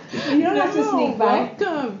by. You don't have to sneak by.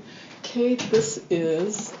 Welcome. Kate, this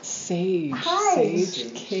is Sage. Hi.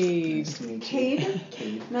 Sage Cade. Nice to meet you.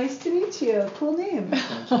 Cade? Nice to meet you. Cool name.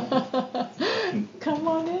 Come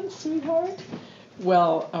on in, sweetheart.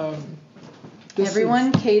 Well,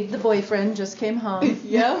 everyone, Cade the boyfriend just came home.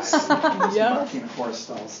 Yes. Marking horse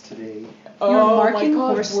stalls today. Oh, marking my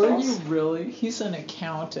God, horse were stalls? you really? He's an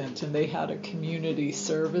accountant, and they had a community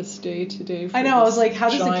service day today. For I know. I was like, how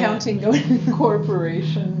does accounting go?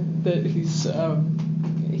 Corporation that he's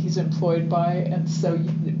employed by, and so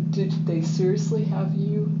did they seriously have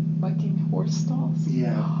you marking horse stalls?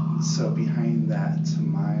 Yeah. So behind that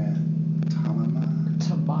Tamaya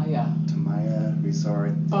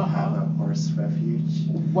Resort, they have a horse refuge.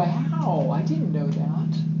 Wow, I didn't know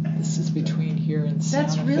that. This is between here and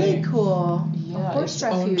Santa Fe. That's really cool. Yeah, a horse it's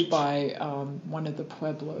refuge. owned by one of the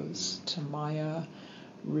pueblos, Tamaya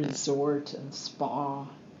Resort and Spa,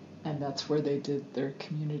 and that's where they did their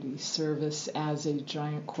community service as a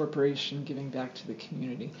giant corporation giving back to the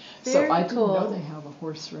community. Very so I didn't cool. know they have a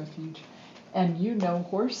horse refuge. And you know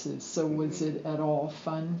horses, so was it at all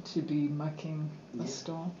fun to be mucking a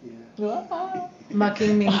stall? Yeah. Ah.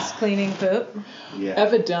 Mucking means cleaning poop. Yeah.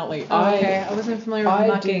 Evidently, Okay, I wasn't familiar with I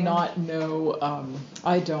mucking. do not know.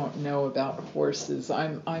 I don't know about horses.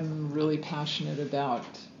 I'm really passionate about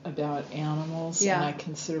animals, and I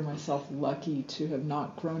consider myself lucky to have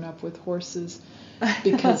not grown up with horses,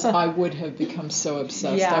 because I would have become so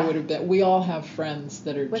obsessed. Yeah. I would have been. We all have friends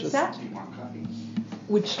that are What's just. that? Do you want coffee?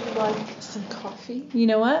 Would you like some coffee? You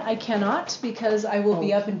know what? I cannot, because I will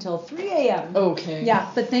be up until 3 a.m. Okay.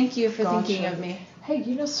 Yeah, but thank you for Gotcha. thinking of me. Hey,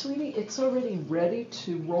 you know, sweetie, it's already ready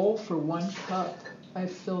to roll for 1 cup. I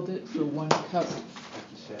filled it for 1 cup.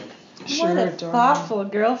 Sure, what a darling. thoughtful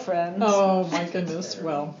girlfriend. Oh my goodness.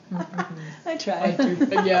 Well, I try. I do.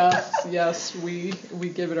 Yes. We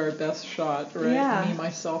give it our best shot, right? Yeah. Me,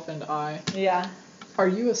 myself, and I. Yeah. Are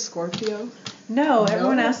you a Scorpio? No,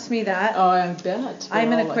 everyone asks me that. Oh, I bet.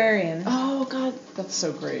 I'm an They're all Aquarian. oh God, that's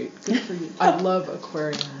so great. Good for you. I love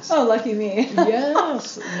Aquarians. Oh, lucky me.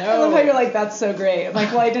 Yes. No. I love how you're like, that's so great. I'm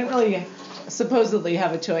like, well, I didn't really supposedly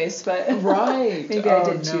have a choice, but Right. maybe I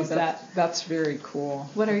did choose that. That's very cool.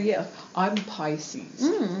 What are you? I'm Pisces.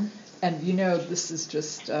 And you know, this is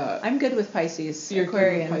just. I'm good with Pisces. You're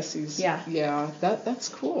Aquarian. good with Pisces. Yeah. Yeah. That's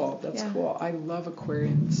cool. That's Yeah. cool. I love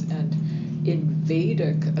Aquarians, and in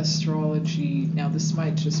Vedic astrology. Now, this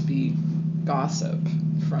might just be gossip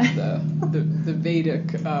from the Vedic,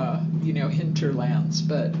 hinterlands,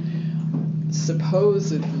 but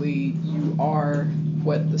supposedly you are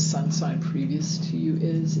what the sun sign previous to you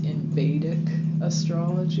is in Vedic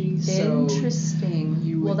astrology. Interesting. So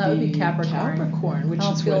you that would be Capricorn, which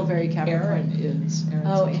I'll is feel what very Capricorn. Aaron is. Aaron's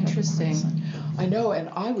Oh, a interesting. Capricorn. I know, and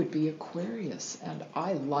I would be Aquarius, and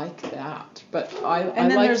I like that. But I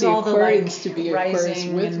then like there's the all Aquarians the, to be Aquarius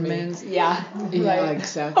rising with and me. moons. Yeah, Yeah, right.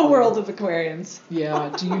 exactly. A world of Aquarians. Yeah.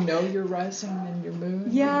 Do you know your rising and your moon?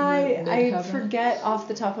 Yeah, I midheaven? forget off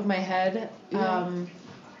the top of my head. Yeah.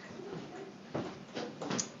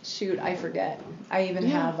 Shoot, I forget. I even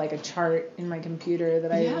Yeah. have like a chart in my computer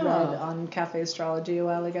that I Yeah. read on Cafe Astrology a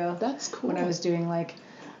while ago. That's cool. When I was doing like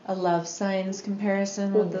a love signs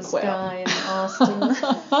comparison with this Well. guy in Austin. Which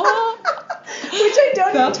I don't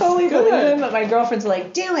even That's totally good. believe in, but my girlfriend's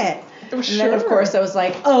like, do it. Oh, and then of course I was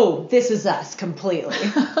like, oh, this is us completely.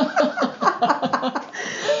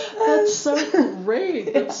 That's so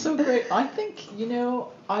great. That's so great. I think,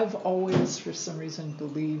 I've always, for some reason,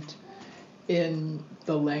 believed in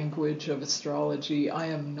the language of astrology. I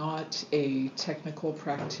am not a technical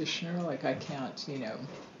practitioner. Like, I can't,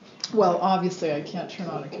 well, obviously I can't turn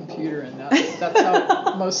on a computer, and that's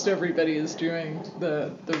how most everybody is doing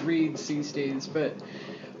the reads these days. But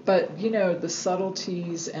the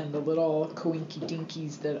subtleties and the little coinky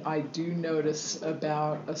dinkies that I do notice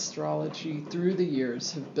about astrology through the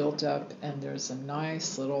years have built up, and there's a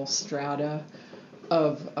nice little strata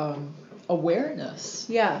of awareness.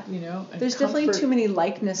 Yeah. And there's comfort. definitely too many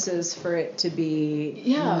likenesses for it to be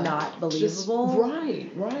not believable.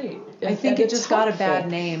 Right. I think it just got a helpful. bad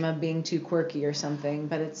name of being too quirky or something,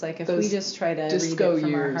 but it's like if we just try to disco read it from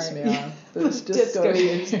years, our heart. man. Those disco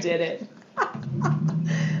years did it.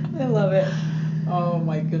 I love it. Oh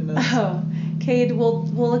my goodness. Oh, Cade,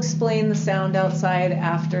 we'll explain the sound outside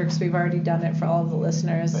after, because we've already done it for all of the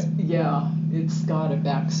listeners. But yeah, it's got a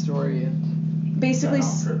backstory, and basically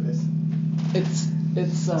on purpose. it's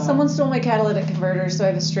someone stole my catalytic converter, so I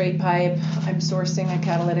have a straight pipe. I'm sourcing a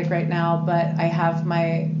catalytic right now, but I have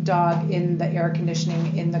my dog in the air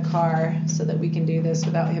conditioning in the car so that we can do this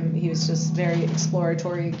without him. He was just very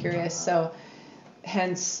exploratory and curious, so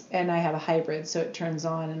hence, and I have a hybrid, so it turns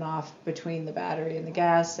on and off between the battery and the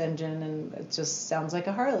gas engine, and it just sounds like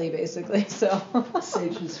a Harley basically. So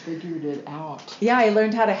Sage has figured it out. Yeah, I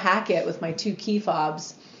learned how to hack it with my 2 key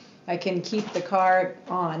fobs. I can keep the car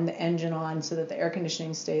on, the engine on, so that the air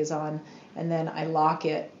conditioning stays on, and then I lock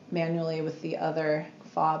it manually with the other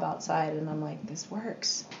fob outside, and I'm like, this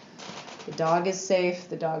works. The dog is safe.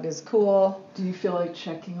 The dog is cool. Do you feel like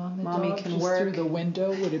checking on the Mommy dog can just work through the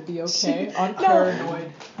window? Would it be okay? I'm No.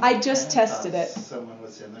 paranoid. I just tested it. Someone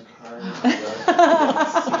was in the car.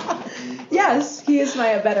 Yes, he is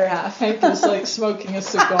my better half. Hank is like smoking a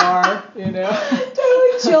cigar,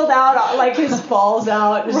 Totally chilled out, like his balls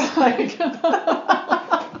out. Just like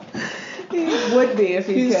he would be if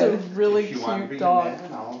he He's could. a really If you want to cute be dog. a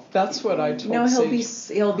man, I'll That's what I told No, Sage.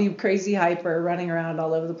 he'll be crazy hyper, running around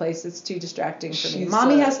all over the place. It's too distracting for me. She's,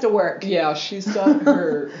 Mommy has to work. Yeah, she's got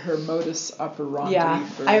her modus operandi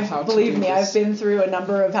for how to Believe do me, this. I've been through a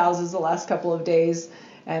number of houses the last couple of days,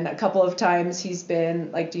 and a couple of times he's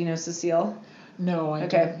been like, do you know Cecile? No, I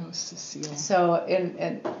Okay. don't know Cecile. So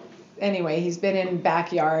anyway, he's been in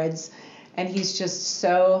backyards, and he's just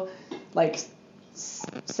so like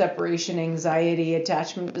separation anxiety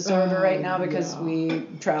attachment disorder right now because we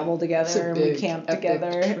travel together and we camp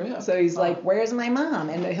together. Trip. So he's like, where's my mom?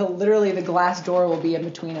 And he'll literally, the glass door will be in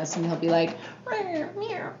between us, and he'll be like, like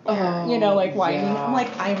whining. yeah. I'm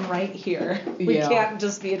like, I'm right here. We can't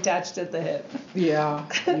just be attached at the hip. Yeah,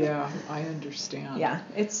 I understand. Yeah,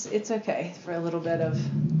 it's okay for a little bit of,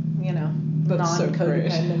 That's so great.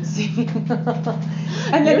 non-codependency.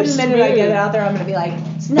 And then You're the minute I get smooth. it out there, I'm going to be like,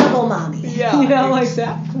 snuggle mommy. Yeah,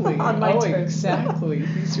 exactly. on my terms. Exactly.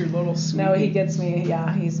 He's your little sweetie. No, he gets me.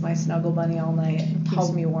 Yeah, he's my snuggle bunny all night.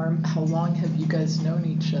 Keeps me warm. How long have you guys known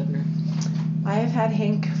each other? I have had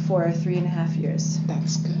Hank for 3.5 years.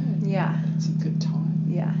 That's good. Yeah. That's a good time.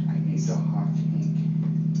 Yeah. I need the hawk,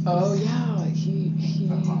 Hank. Oh yeah, he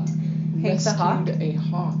The hawk. Hank the hawk? rescued a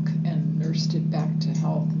hawk and nursed it back to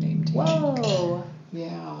health named Hank. Whoa.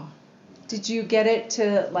 Yeah. Did you get it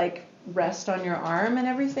to like rest on your arm and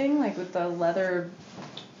everything, like with the leather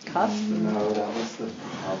cuff? No, that was the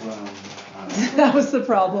problem. That was the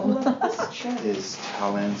problem. His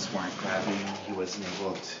talons weren't grabbing. He wasn't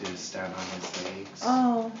able to stand on his legs.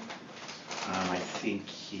 Oh. I think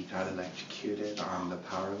he got electrocuted on the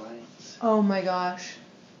power lines. Oh my gosh.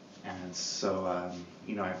 And so,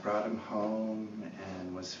 I brought him home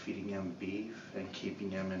and was feeding him beef and keeping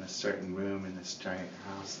him in a certain room in this giant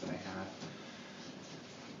house that I had.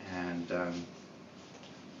 And,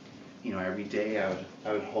 every day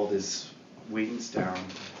I would hold his wings down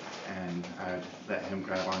and I would let him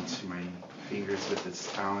grab onto my fingers with his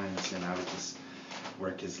talons, and I would just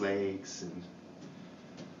work his legs. And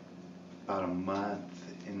about a month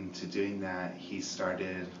into doing that, he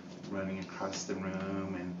started running across the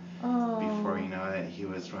room, and before you know it, he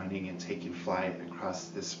was running and taking flight across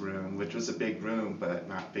this room, which was a big room, but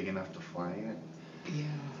not big enough to fly in. Yeah.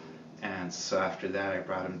 And so after that, I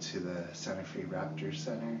brought him to the Santa Fe Raptor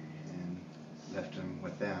Center and left him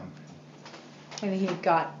with them. And he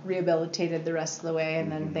got rehabilitated the rest of the way,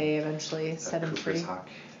 and then they eventually set him free. Hawk.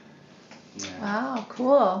 Yeah. Wow,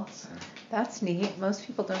 cool. So. That's neat. Most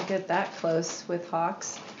people don't get that close with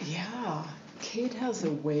hawks. Yeah. Cade has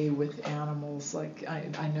a way with animals. Like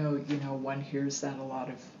I know, one hears that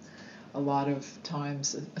a lot of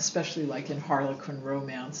times, especially like in Harlequin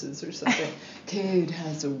romances or something. Cade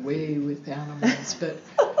has a way with animals, but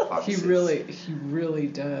he really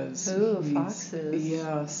does. Ooh, foxes.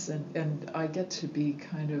 Yes, and I get to be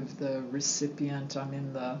kind of the recipient. I'm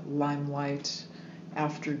in the limelight,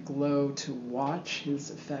 afterglow, to watch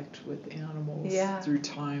his effect with animals through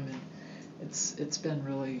time, and it's been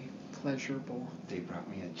really pleasurable. They brought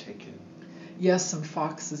me a chicken. Yes, some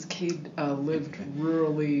foxes. Cade lived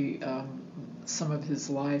rurally some of his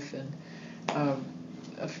life, and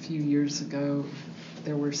a few years ago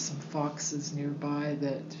there were some foxes nearby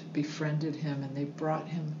that befriended him, and they brought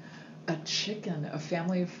him a chicken, a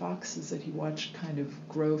family of foxes that he watched kind of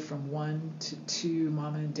grow from 1 to 2,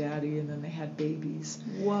 mama and daddy, and then they had babies.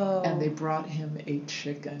 Whoa. And they brought him a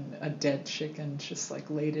chicken, a dead chicken, just like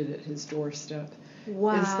laid it at his doorstep.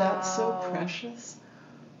 Wow. Is that so precious?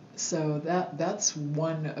 So that's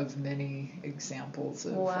one of many examples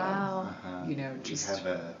of just we have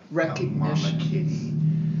a recognition. Mama kitty,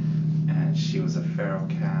 and she was a feral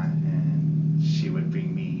cat, and she would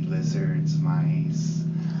bring me lizards, mice.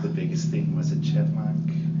 The biggest thing was a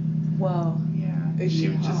chipmunk. Whoa. Yeah. She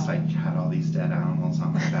would just had all these dead animals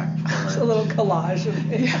on her back porch. A little collage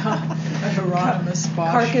of it. Yeah. A Hieronymus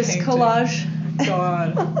Bosch carcass painting. Collage.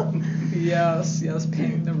 God. Yes,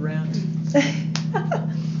 paying the rent.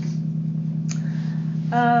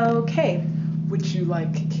 Okay. Would you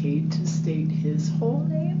like Cade to state his whole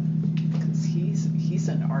name? Because he's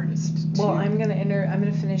an artist too. Well, I'm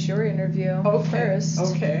gonna finish your interview first.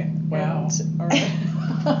 Okay. Wow. All right.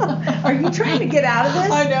 Are you trying to get out of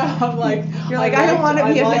this? I know. I'm like, you're like, I don't want to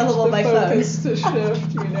be available by phone. Focus to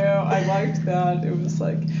shift. I liked that. It was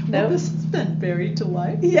like, well, this has been very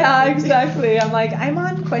delightful. Yeah, exactly. I'm like, I'm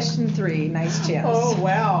on question 3. Nice chance. Oh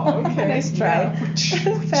wow. Okay. Nice try.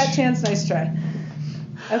 Fat chance. Nice try.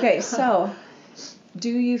 Okay, so do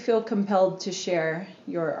you feel compelled to share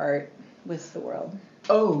your art with the world?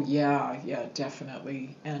 Oh, yeah,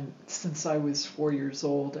 definitely. And since I was 4 years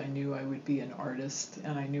old, I knew I would be an artist,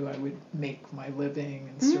 and I knew I would make my living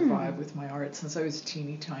and survive with my art since I was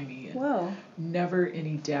teeny tiny. And Whoa. Never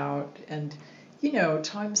any doubt. And,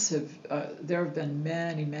 times there have been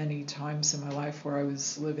many, many times in my life where I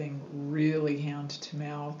was living really hand to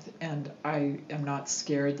mouth, and I am not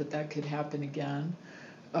scared that could happen again.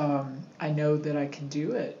 I know that I can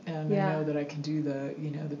do it, and I know that I can do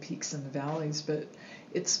the peaks and the valleys, but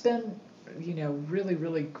it's been, really,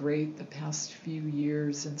 really great the past few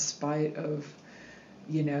years in spite of,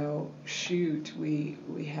 we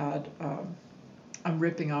had, I'm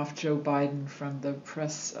ripping off Joe Biden from the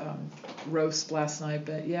press roast last night,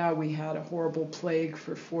 but we had a horrible plague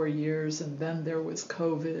for 4 years, and then there was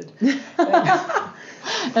COVID.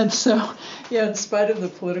 And so, in spite of the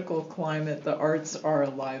political climate, the arts are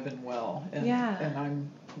alive and well. And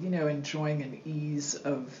I'm, enjoying an ease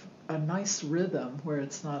of a nice rhythm where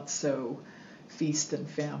it's not so feast and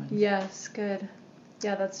famine. Yes, good.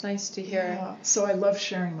 Yeah, that's nice to hear. Yeah. So I love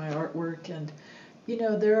sharing my artwork, and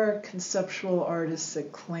there are conceptual artists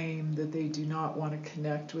that claim that they do not want to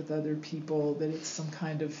connect with other people, that it's some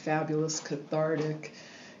kind of fabulous cathartic,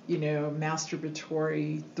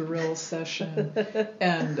 masturbatory thrill session.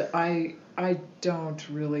 And I don't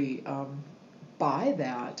really buy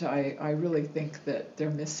that. I really think that they're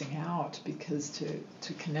missing out, because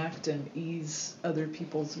to connect and ease other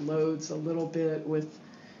people's loads a little bit with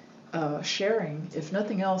sharing, if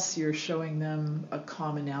nothing else, you're showing them a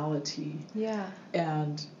commonality. Yeah.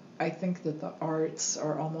 And I think that the arts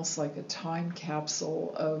are almost like a time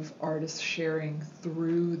capsule of artists sharing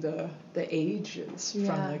through the ages,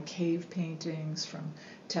 from the cave paintings, from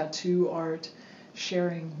tattoo art,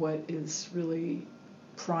 sharing what is really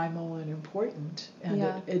primal and important. And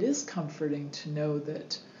it is comforting to know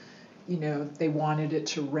that, they wanted it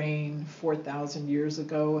to rain 4,000 years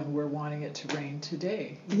ago, and we're wanting it to rain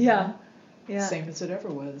today. Yeah. Same as it ever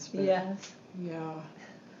was. But yes. Yeah.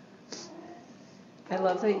 I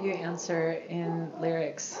love that you answer in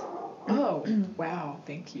lyrics. Oh, wow.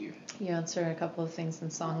 Thank you. You answer a couple of things in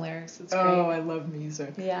song lyrics. It's great. Oh, I love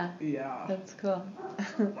music. Yeah. Yeah. That's cool.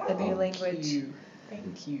 A new language.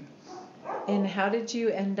 Thank you. And how did you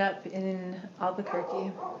end up in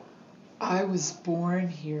Albuquerque? I was born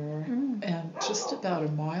here and just about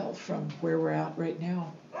a mile from where we're at right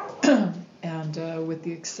now. And with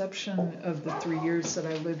the exception of the 3 years that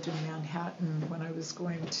I lived in Manhattan when I was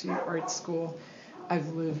going to art school, I've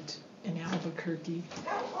lived in Albuquerque,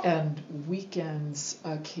 and weekends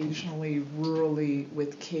occasionally rurally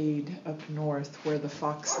with Cade up north where the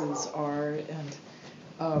foxes are, and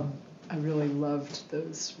I really loved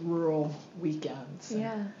those rural weekends.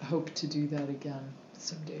 Yeah. I hope to do that again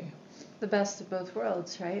someday. The best of both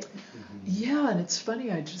worlds, right? Yeah, and it's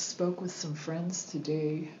funny, I just spoke with some friends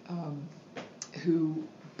today who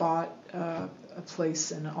bought a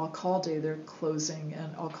place in Alcalde. They're closing,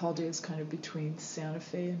 and Alcalde is kind of between Santa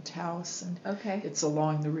Fe and Taos, and it's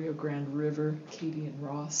along the Rio Grande River, Katie and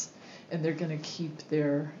Ross, and they're going to keep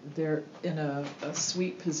they're in a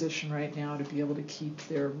sweet position right now to be able to keep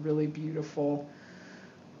their really beautiful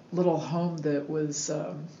little home that was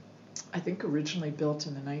I think originally built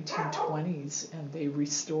in the 1920s, and they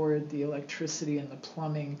restored the electricity and the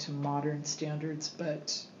plumbing to modern standards,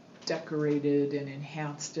 but decorated and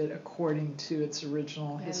enhanced it according to its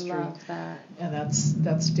original history. I love that. And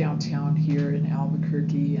that's downtown here in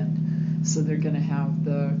Albuquerque, and so they're going to have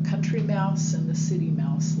the country mouse and the city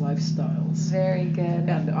mouse lifestyles. Very good.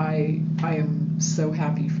 And I am so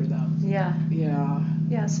happy for them. Yeah. Yeah.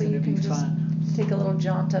 Yeah, so you can just take a little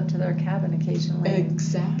jaunt up to their cabin occasionally.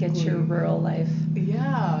 Exactly. Get your rural life.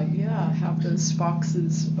 Yeah. Have those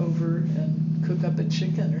foxes over and cook up a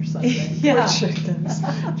chicken or something. Yeah. Poor chickens.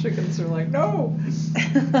 Chickens are like, no.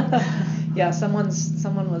 Yeah, someone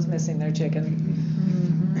was missing their chicken.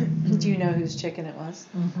 Mm-hmm. Do you know whose chicken it was?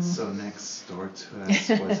 Mm-hmm. So next door to us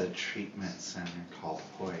was a treatment center called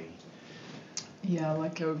Hoy. Yeah,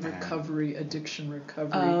 like a addiction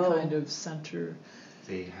recovery kind of center.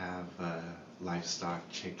 They have livestock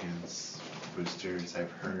chickens, roosters,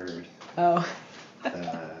 I've heard. Oh.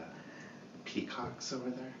 The peacocks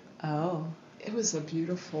over there. Oh. It was a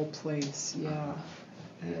beautiful place, yeah.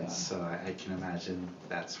 And so I can imagine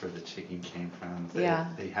that's where the chicken came from.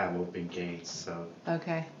 They have open gates, so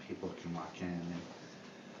people can walk in.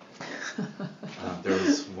 And, there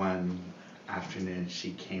was one afternoon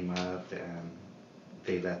she came up and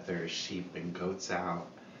they let their sheep and goats out.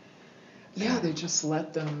 Yeah, they just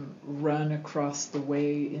let them run across the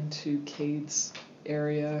way into Cade's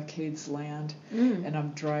area, Cade's land, and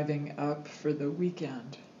I'm driving up for the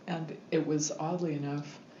weekend. And it was, oddly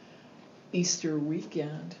enough, Easter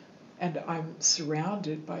weekend, and I'm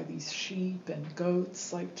surrounded by these sheep and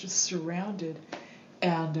goats, like just surrounded,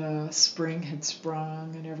 and spring had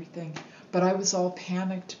sprung and everything. But I was all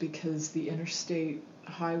panicked because the interstate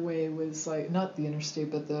highway was like, not the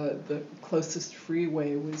interstate, but the closest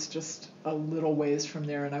freeway was just a little ways from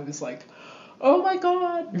there, and I was like, oh my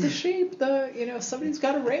God, the sheep, somebody's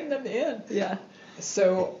got to rein them in. Yeah.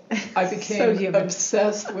 So I became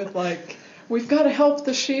obsessed with we've got to help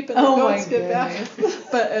the sheep and the goats get back.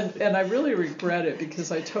 But and I really regret it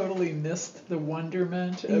because I totally missed the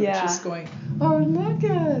wonderment of just going, oh, look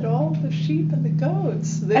at all the sheep and the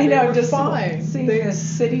goats. They were just fine. Seeing this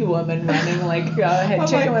city woman running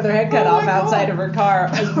chicken with her head cut off outside of her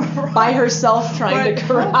car by herself trying to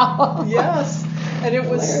corral. Yes. And it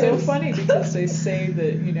was so funny because they say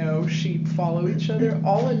that, sheep follow each other.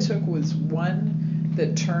 All it took was one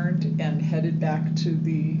that turned and headed back to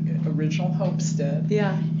the original homestead.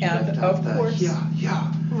 Yeah. And of course.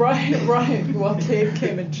 Yeah. Right. Well, Cade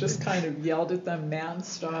came and just kind of yelled at them man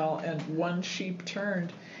style, and one sheep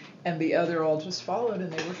turned and the other all just followed,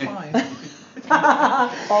 and they were fine.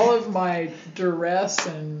 All of my duress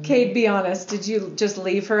and... Cade, be honest, did you just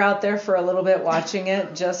leave her out there for a little bit watching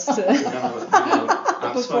it just to...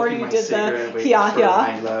 I'm before you did that, waiting for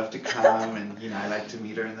my love to come, and I like to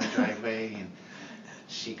meet her in the driveway, and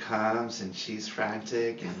she comes and she's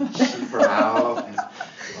frantic and she growls and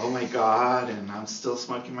oh my God, and I'm still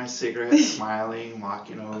smoking my cigarette, smiling,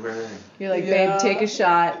 walking over. And, you're like, babe, take a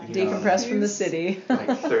shot, decompress from the city.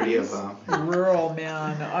 Like 30 of them. Rural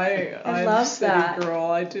man. I'm love a city that.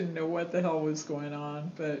 girl. I didn't know what the hell was going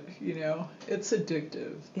on, but it's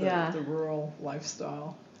addictive. The rural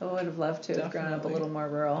lifestyle. I would have loved to have grown up a little more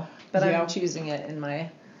rural, but I'm choosing it in my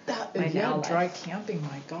dry camping,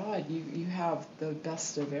 my God, you have the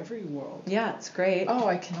best of every world. Yeah, it's great. Oh,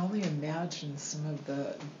 I can only imagine some of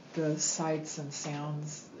the sights and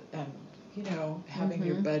sounds, and having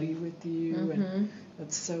your buddy with you, and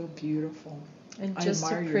it's so beautiful. And just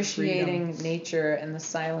appreciating nature and the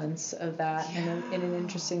silence of that, and in an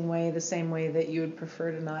interesting way, the same way that you would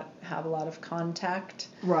prefer to not have a lot of contact.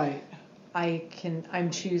 Right. I'm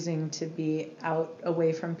choosing to be out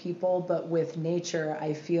away from people, but with nature,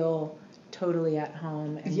 I feel totally at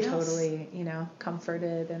home and totally,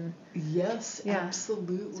 comforted and. Yes,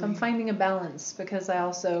 absolutely. So I'm finding a balance, because I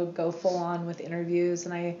also go full on with interviews,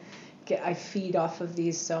 and I feed off of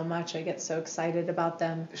these so much. I get so excited about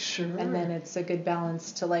them. Sure. And then it's a good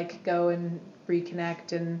balance to like go and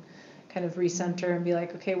reconnect and kind of recenter and be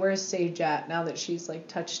like, okay, where's Sage at now that she's like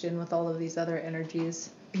touched in with all of these other energies?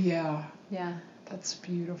 Yeah. Yeah. That's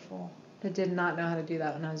beautiful. I did not know how to do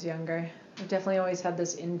that when I was younger. I definitely always had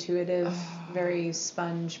this intuitive, very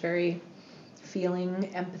sponge, very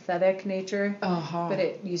feeling, empathetic nature. But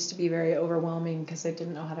it used to be very overwhelming because I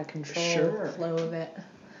didn't know how to control the flow of it.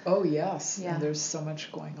 Oh, yes. Yeah. And there's so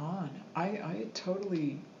much going on. I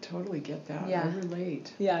totally get that. Yeah. I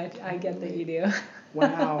relate. Yeah, I get that you do.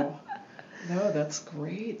 Wow. No, that's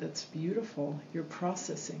great. That's beautiful. You're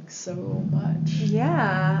processing so much.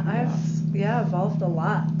 Yeah, I've evolved a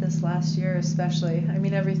lot this last year especially. I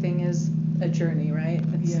mean, everything is a journey, right?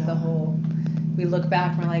 It's the whole, we look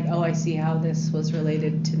back and we're like, oh, I see how this was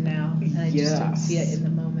related to now. And I just didn't see it in the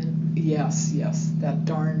moment. Yes, that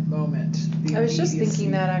darn moment. I was just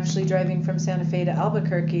thinking that actually driving from Santa Fe to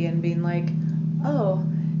Albuquerque and being like, oh,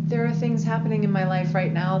 there are things happening in my life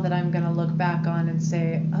right now that I'm going to look back on and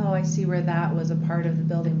say, oh, I see where that was a part of the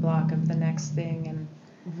building block of the next thing. And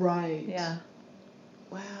right. Yeah.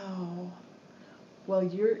 Wow. Well,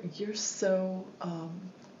 you're so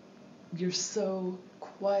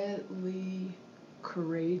quietly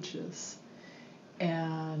courageous.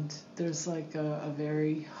 And there's like a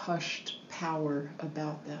very hushed power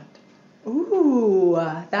about that. Ooh,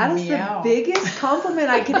 that is the biggest compliment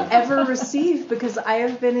I could ever receive, because I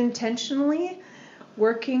have been intentionally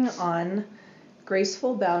working on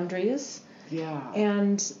graceful boundaries. Yeah.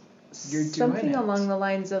 And you're something along the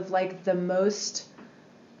lines of like the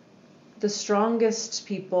strongest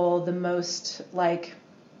people, the most like,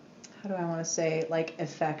 how do I want to say, like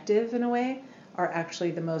effective in a way, are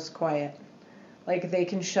actually the most quiet. Like they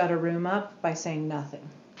can shut a room up by saying nothing.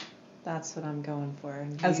 That's what I'm going for.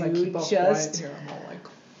 And as I keep up quiet here, I'm all like,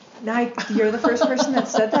 you're the first person that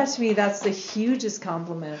said that to me. That's the hugest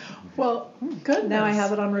compliment. Well, good. Now I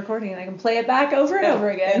have it on recording and I can play it back over and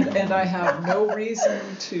over again. And I have no reason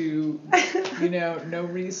to,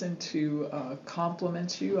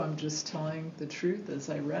 compliment you. I'm just telling the truth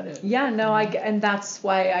as I read it. Yeah, no, and that's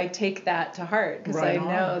why I take that to heart, because I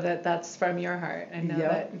know that that's from your heart. I know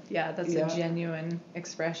that's a genuine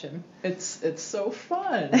expression. It's so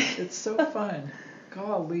fun. It's so fun.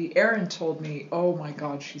 Golly, Erin told me, oh my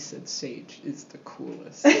God, she said, Sage is the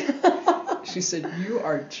coolest. She said, you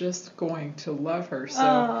are just going to love her.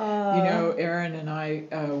 So, Erin and I,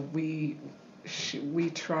 we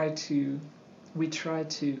try to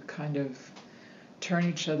kind of turn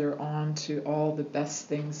each other on to all the best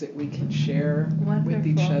things that we can share with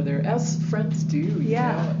each other, as friends do, you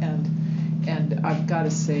know. And I've got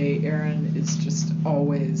to say, Erin is just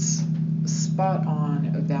always spot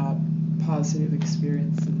on about positive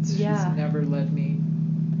experiences. Yeah. She's never led me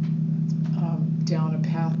down a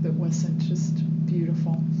path that wasn't just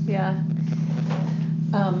beautiful. Yeah.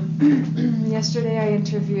 Yesterday I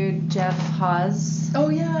interviewed Jeff Haas. Oh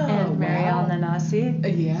yeah. And Marielle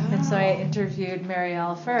Nanasi. Yeah. And so I interviewed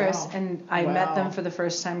Marielle first, and I met them for the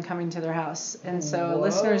first time coming to their house. And so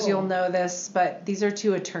listeners, you'll know this, but these are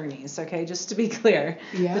two attorneys, okay, just to be clear.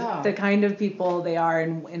 Yeah. The kind of people they are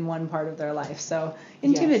in one part of their life. So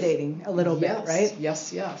intimidating a little bit, right?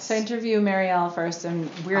 Yes. So I interview Marielle first, and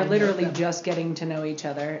we're literally just getting to know each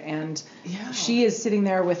other. And she is sitting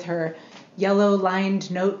there with her yellow lined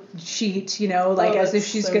note sheet, as if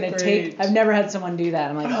she's going to take. I've never had someone do that.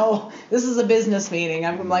 I'm like, oh, this is a business meeting.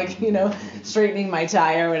 I'm like, straightening my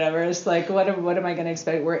tie or whatever. It's like, what am I going to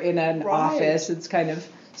expect? We're in an office. It's kind of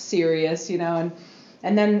serious,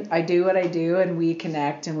 and then I do what I do, and we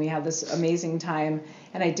connect, and we have this amazing time.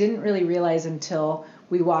 And I didn't really realize until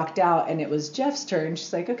we walked out, and it was Jeff's turn.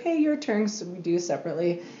 She's like, okay, your turn. So we do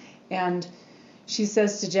separately. And she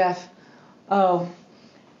says to Jeff, oh,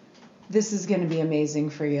 this is going to be amazing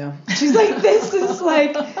for you. She's like, this was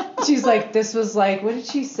like, what did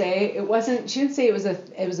she say? She didn't say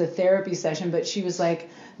it was a therapy session, but she was like,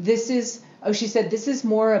 she said, this is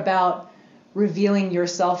more about revealing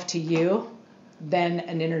yourself to you than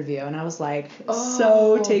an interview. And I was like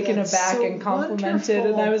so taken aback and complimented.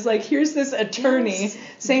 Wonderful. And I was like, here's this attorney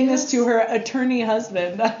saying this to her attorney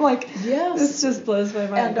husband. I'm like, this just blows my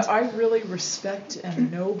mind. And I really respect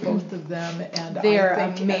and know both of them. And they are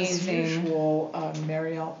think amazing. As usual,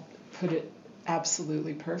 Marielle put it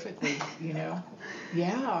absolutely perfectly, you know.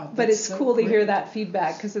 Yeah. But it's so cool to hear that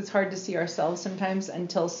feedback, because it's hard to see ourselves sometimes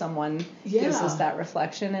until someone gives us that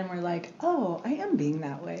reflection, and we're like, oh, I am being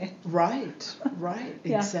that way. Right,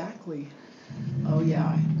 exactly. Oh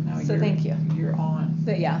yeah. So thank you. You're on.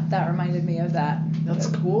 But yeah, that reminded me of that. That's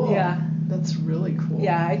cool. Yeah. That's really cool.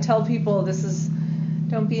 Yeah, I tell people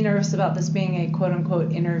don't be nervous about this being a quote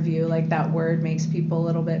unquote interview. Like, that word makes people a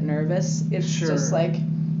little bit nervous. It's just like,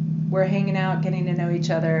 we're hanging out, getting to know each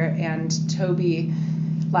other. And Toby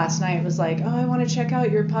last night was like, oh, I want to check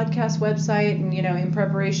out your podcast website, and, you know, in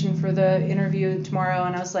preparation for the interview tomorrow.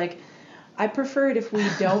 And I was like, I prefer it if we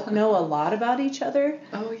don't know a lot about each other.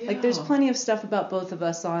 Oh, yeah. Like, there's plenty of stuff about both of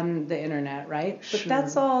us on the internet, right? But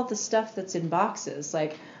that's all the stuff that's in boxes.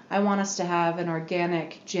 Like, I want us to have an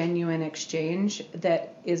organic, genuine exchange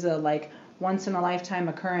that is a, like, once in a lifetime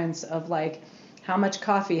occurrence of, like, how much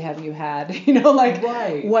coffee have you had? You know, like,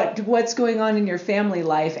 what's going on in your family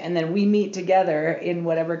life? And then we meet together in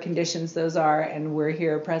whatever conditions those are, and we're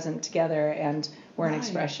here present together, and we're an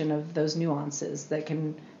expression of those nuances that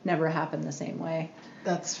can never happen the same way.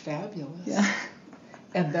 That's fabulous. Yeah.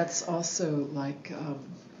 And that's also like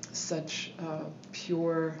such a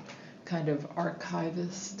pure kind of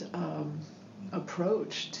archivist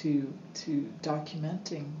approach to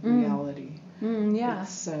documenting reality. Yeah.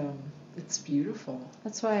 It's beautiful.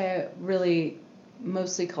 That's why I really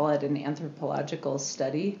mostly call it an anthropological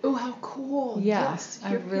study. Oh, how cool. Yeah. Yes,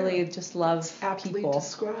 I really just love aptly people.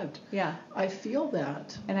 Described. Yeah. I feel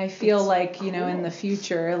that. And I feel it's like, cool. You know, in the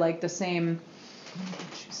future, like the same...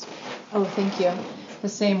 Oh, thank you. The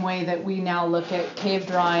same way that we now look at cave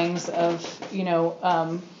drawings of, you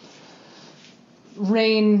know,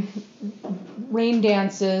 rain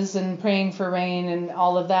dances and praying for rain and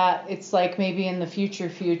all of that. It's like maybe in the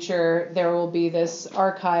future there will be this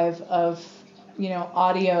archive of, you know,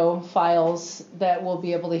 audio files that we'll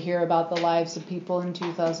be able to hear about the lives of people in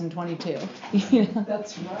 2022. You know?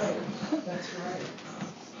 That's right.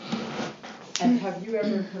 And have you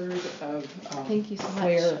ever heard of Thank you so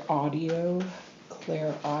Claire much. Audio?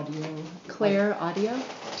 Claire Audio?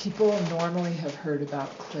 People normally have heard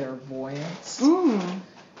about clairvoyance.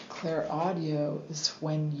 Claire Audio is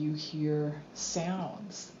when you hear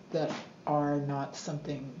sounds that are not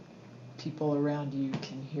something people around you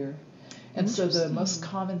can hear. And so the most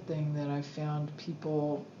common thing that I've found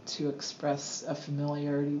people to express a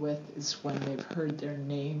familiarity with is when they've heard their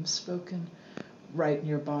name spoken right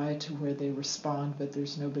nearby to where they respond, but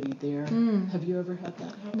there's nobody there. Have you ever had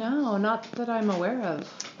that happen? No, not that I'm aware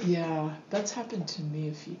of. Yeah, that's happened to me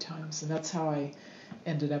a few times, and that's how I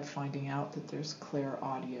ended up finding out that there's Claire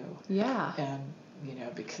Audio. Yeah. And, you know,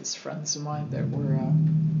 because friends of mine that were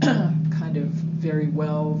kind of very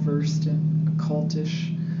well versed in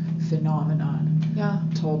occultish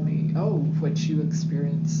phenomenon told me, oh, what you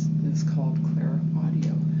experience is called Claire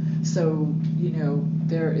Audio. So, you know,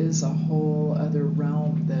 there is a whole other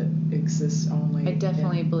realm that exists only I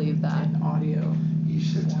definitely believe that. In audio. You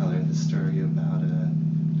should tell her the story about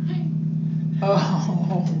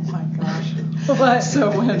Oh my gosh. What?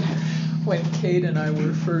 So when Kate and I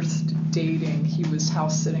were first dating, he was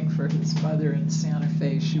house sitting for his mother in Santa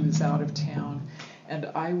Fe. She was out of town, and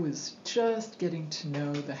I was just getting to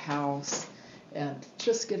know the house and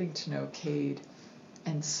just getting to know Kate.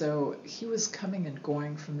 And so he was coming and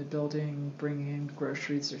going from the building, bringing in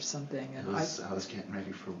groceries or something. And I was getting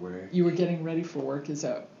ready for work. You were getting ready for work, is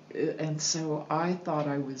that? And so I thought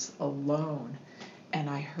I was alone, and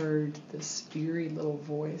I heard this eerie little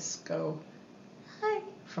voice go, "Hi,"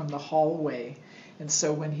 from the hallway. And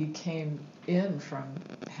so when he came in from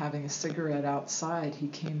having a cigarette outside, he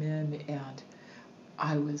came in, and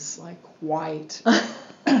I was like white.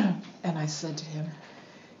 And I said to him,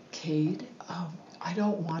 Kate, I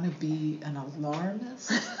don't want to be an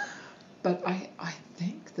alarmist, but I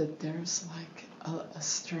think that there's like a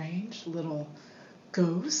strange little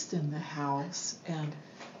ghost in the house. And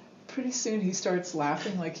pretty soon he starts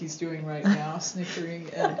laughing like he's doing right now, snickering.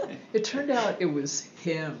 And it turned out it was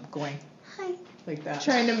him going, hi, like that.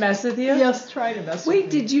 Trying to mess with you? Yes, trying to mess with me.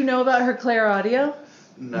 Wait, did you know about her Claire Audio?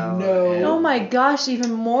 No. Oh my gosh,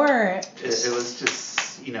 even more. It was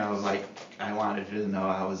just, you know, like I wanted you to know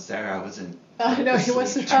I was there. I wasn't. I know, he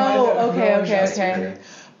wasn't trying to. Okay.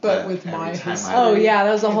 But with my that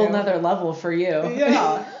was a whole nother level for you.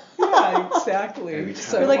 Yeah. Yeah, exactly.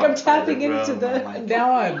 So you're like, I'm tapping into the. like,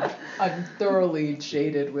 now I'm thoroughly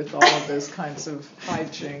jaded with all of those kinds of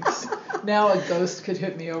hijinks. Now a ghost could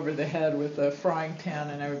hit me over the head with a frying pan,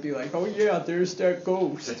 and I would be like, "Oh yeah, there's that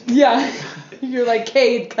ghost." Yeah, you're like,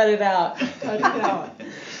 Cade, cut it out. Cut it out.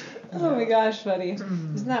 Oh my gosh, funny.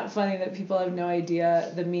 Isn't that funny that people have no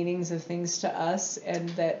idea the meanings of things to us, and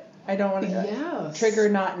that I don't want to trigger,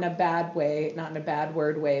 not in a bad way, not in a bad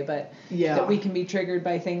word way, but that we can be triggered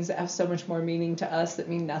by things that have so much more meaning to us that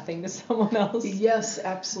mean nothing to someone else. Yes,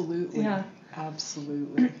 absolutely. Yeah.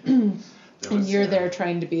 Absolutely. And you're there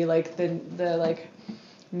trying to be like the like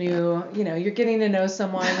new, you're getting to know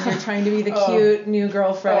someone, you're trying to be the cute new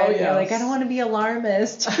girlfriend. You're like, I don't want to be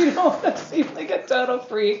alarmist. You don't want to seem like a total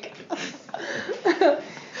freak.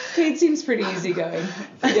 Kate seems pretty easygoing.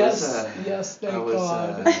 Yes, thank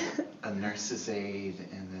God. I was a nurse's aide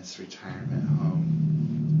in this retirement home,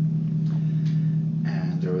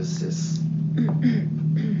 and there was this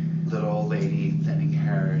little old lady, thinning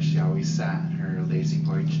hair. She always sat in her lazy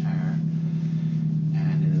boy chair,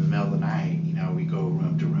 and in the middle of the night, we go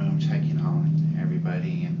room to room checking on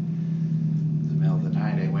everybody, and in the middle of the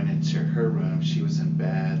night I went into her room. She was in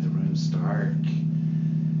bed, the room's dark,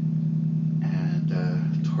 and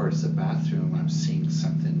towards the bathroom I'm seeing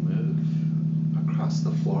something move across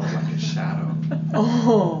the floor like a shadow.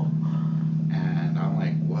 Oh. And I'm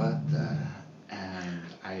like, what the? And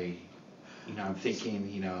I'm thinking,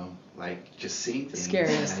 like just seeing things.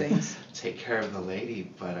 Scariest things. Take care of the lady,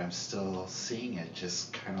 but I'm still seeing it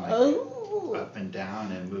just kind of like up and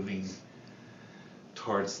down and moving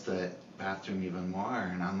towards the bathroom even more.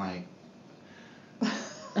 And I'm like,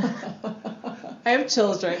 I have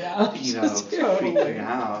chills right now. Freaking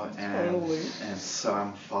out. And, Totally. and so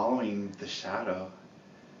I'm following the shadow,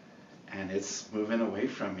 and it's moving away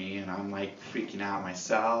from me, and I'm like freaking out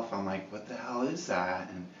myself. I'm like, what the hell is that?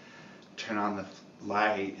 And turn on the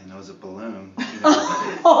light, and it was a balloon.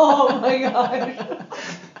 Oh my gosh.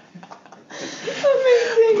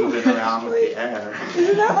 Amazing. Moving around with the air.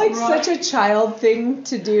 Isn't that like such a child thing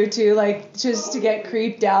to do too? Like just to get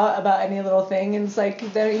creeped out about any little thing, and it's like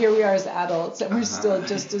here we are as adults, and we're still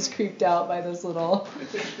just as creeped out by this little.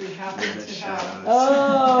 Which we happen to have.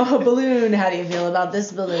 Oh, a balloon! How do you feel about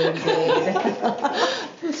this balloon, Cade?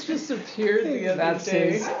 This just appeared the other That's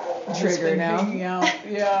day. his trigger now. Hanging out.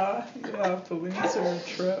 Yeah, balloons are a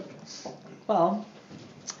trip. Well,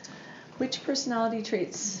 which personality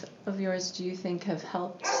traits of yours do you think have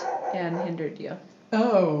helped and hindered you?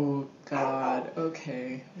 Oh, God.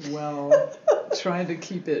 Okay. Well, trying to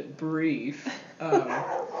keep it brief.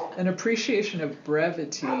 An appreciation of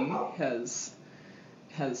brevity has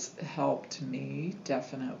helped me,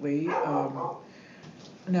 definitely.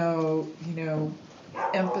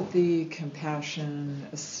 Empathy, compassion,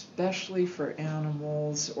 especially for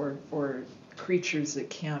animals or creatures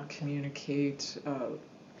that can't communicate.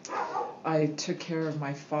 I took care of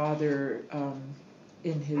my father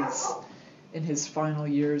in his final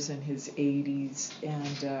years, in his 80s,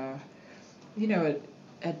 and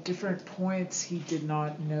at different points he did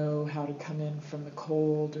not know how to come in from the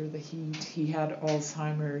cold or the heat. He had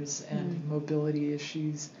Alzheimer's and mobility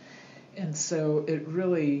issues, and so it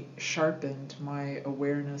really sharpened my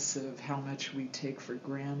awareness of how much we take for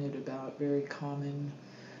granted about very common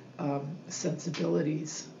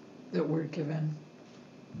sensibilities that we're given.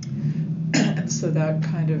 And so that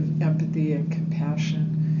kind of empathy and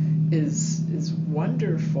compassion is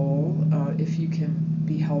wonderful if you can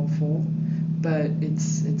be helpful, but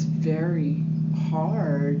it's very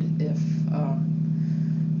hard if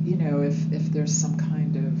if there's some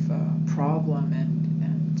kind of problem and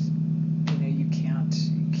you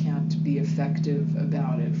can't be effective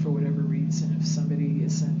about it for whatever reason. If somebody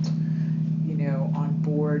isn't on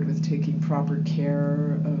board with taking proper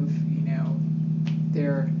care of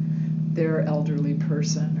their elderly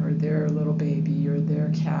person or their little baby or their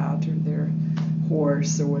cat or their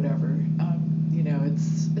horse or whatever,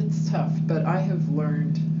 it's tough. But I have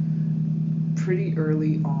learned pretty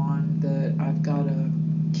early on that I've got to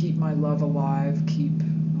keep my love alive, keep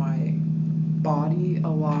my body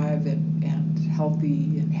alive and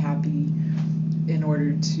healthy and happy in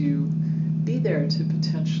order to be there to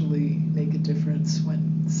potentially make a difference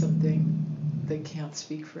when something that can't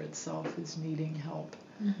speak for itself is needing help.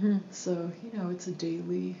 Mm-hmm. So, it's a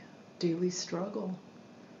daily struggle.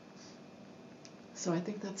 So I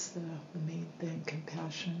think that's the main thing,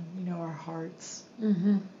 compassion, our hearts.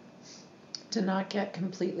 Mm-hmm. To not get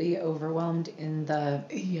completely overwhelmed in the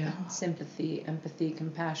sympathy, empathy,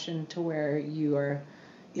 compassion to where you're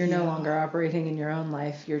no longer operating in your own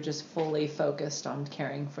life. You're just fully focused on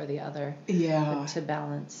caring for the other. Yeah. To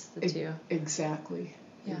balance the two. Exactly.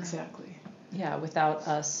 exactly. Yeah, without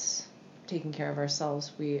us taking care of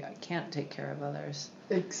ourselves, we can't take care of others.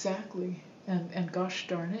 Exactly. And gosh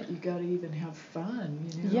darn it, you got to even have fun,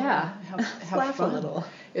 you know. Yeah, have laugh fun. a little.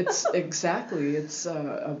 It's exactly.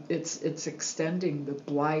 It's extending the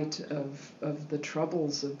blight of the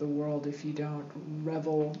troubles of the world if you don't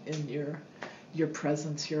revel in your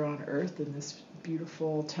presence here on Earth in this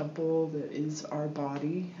beautiful temple that is our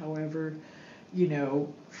body. However,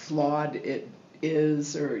 flawed it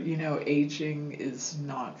is, or aging is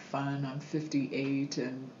not fun. I'm 58,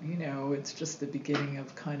 and it's just the beginning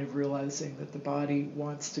of kind of realizing that the body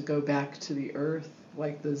wants to go back to the earth,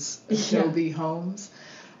 like those Adobe homes.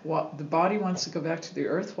 The body wants to go back to the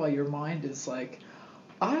earth, while your mind is like,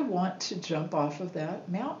 I want to jump off of that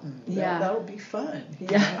mountain. That'll be fun.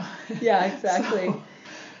 Yeah, yeah, exactly. So,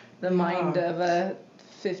 the mind of a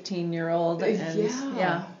 15-year-old, and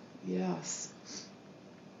yes.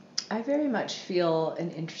 I very much feel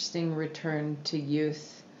an interesting return to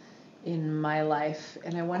youth in my life,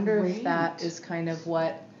 and I wonder if that is kind of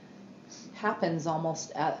what happens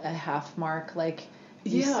almost at a half mark. Like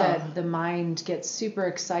you said, the mind gets super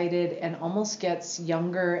excited and almost gets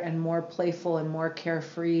younger and more playful and more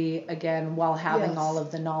carefree again, while having all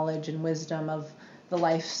of the knowledge and wisdom of the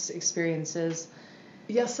life's experiences.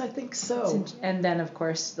 Yes, I think so. And then, of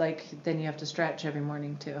course, then you have to stretch every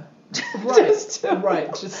morning too.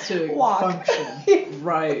 Right, just to walk. Function.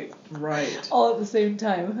 Right. All at the same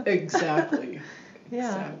time. Exactly. Yeah.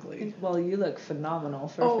 Exactly. Well, you look phenomenal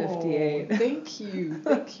for 58. Thank you,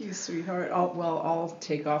 sweetheart. I'll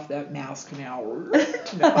take off that mask now.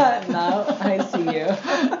 No, I see you.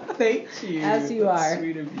 Thank you. As you That's are.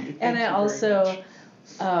 Sweet of you. And I also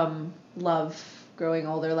love growing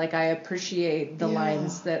older. Like, I appreciate the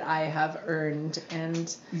lines that I have earned,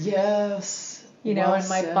 and yes. And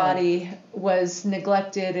my body was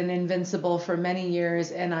neglected and invincible for many years,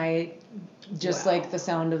 and I just like the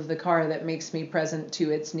sound of the car that makes me present to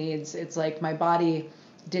its needs. It's like my body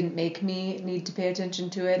didn't make me need to pay attention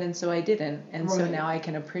to it, and so I didn't. And so now I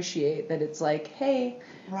can appreciate that it's like, hey,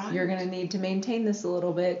 you're going to need to maintain this a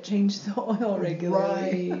little bit, change the oil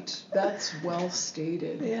regularly. Right. That's well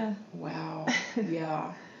stated. Yeah. Wow.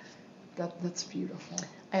 Yeah. That's beautiful.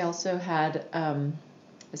 I also had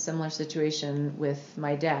a similar situation with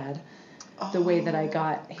my dad. The way that I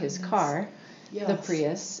got his car, the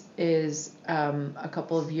Prius, is a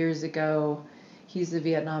couple of years ago. He's a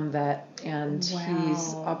Vietnam vet, and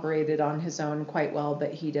he's operated on his own quite well,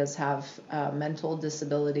 but he does have mental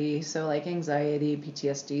disability, so like anxiety,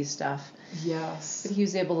 PTSD stuff. Yes. But he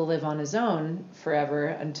was able to live on his own forever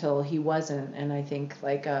until he wasn't, and I think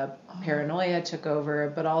like a paranoia took over,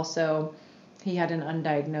 but also he had an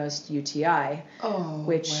undiagnosed UTI,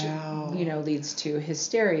 which leads to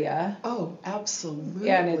hysteria. Oh,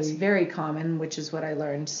 absolutely. And it's very common, which is what I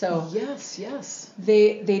learned. So yes.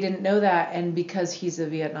 They didn't know that, and because he's a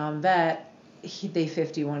Vietnam vet, they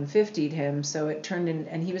 5150'd him. So it turned in,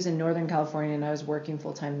 and he was in Northern California, and I was working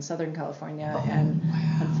full time in Southern California.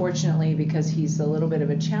 Unfortunately, because he's a little bit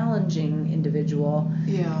of a challenging individual,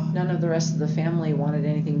 none of the rest of the family wanted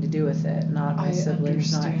anything to do with it. Not my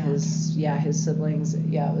siblings, not his siblings.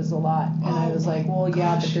 Yeah, it was a lot. And I was like, well,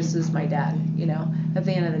 but this is my dad. At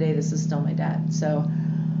the end of the day, this is still my dad. So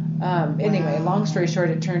anyway, long story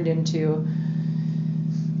short, it turned into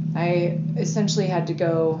I essentially had to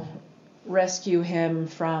go rescue him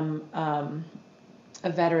from a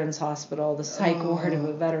veterans hospital, the psych ward of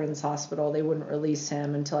a veterans hospital. They wouldn't release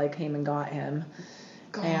him until I came and got him.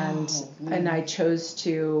 And I chose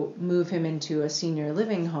to move him into a senior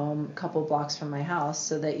living home a couple blocks from my house,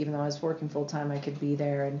 so that even though I was working full time, I could be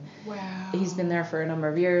there. And he's been there for a number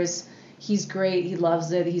of years. He's great. He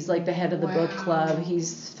loves it. He's like the head of the book club.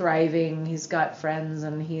 He's thriving. He's got friends,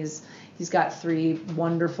 and he's got 3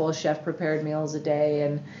 wonderful chef-prepared meals a day,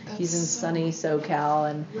 and he's in sunny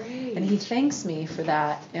SoCal, and he thanks me for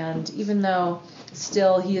that. And even though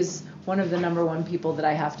still he is one of the number one people that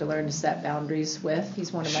I have to learn to set boundaries with,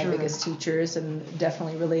 he's one of my biggest teachers, and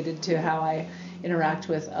definitely related to how I interact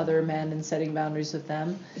with other men and setting boundaries with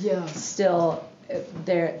them. Still,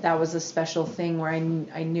 that was a special thing where I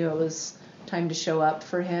knew it was time to show up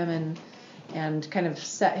for him and kind of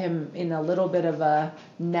set him in a little bit of a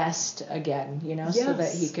nest again, so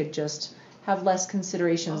that he could just have less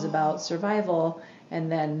considerations about survival,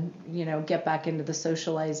 and then, get back into the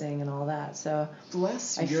socializing and all that. So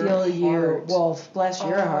bless your heart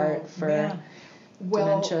for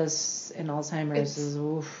dementias and Alzheimer's is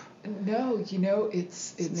oof. No,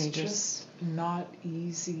 it's just not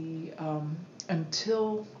easy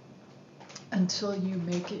until you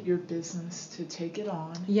make it your business to take it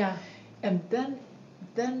on. Yeah. And then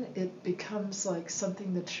then it becomes like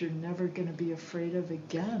something that you're never going to be afraid of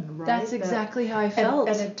again, right? That's exactly how I felt.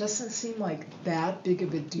 And it doesn't seem like that big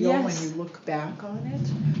of a deal Yes. when you look back on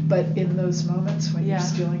it. But in those moments when Yeah. you're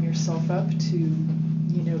steeling yourself up to,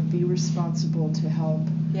 be responsible to help,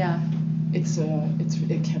 Yeah. it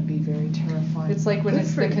can be very terrifying. It's like when Good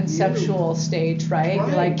it's for the conceptual stage, right? You're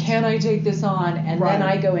like, Right. can I take this on? And Right. then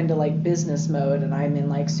I go into like business mode, and I'm in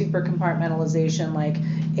like super compartmentalization, like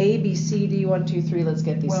A, B, C, D, 1, 2, 3, let's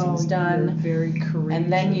get these things You're done. very courageous.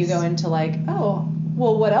 And then you go into like, oh,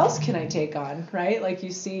 well, what else can I take on, right? Like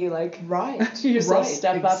you see like Right. yourself Right,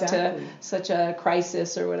 step up to exactly. such a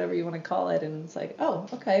crisis or whatever you want to call it, and it's like, oh,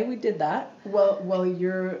 okay, we did that. Well,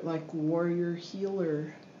 you're like warrior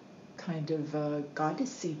healer kind of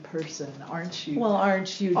goddessy person, aren't you? Well,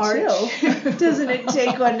 aren't you Aren't too? Doesn't it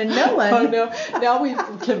take one to know one? Oh no! Now we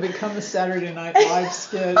can become a Saturday Night Live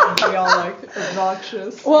skit and be all like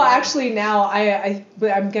obnoxious. Well, actually, now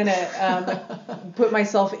I'm gonna put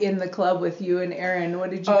myself in the club with you and Aaron. What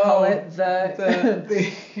did you call it?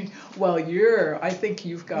 Well, I think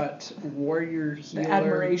you've got warrior healer,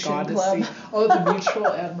 admiration goddessy. club. Oh, the Mutual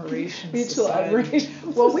Admiration Mutual Society.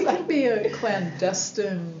 Admiration Well, we can be a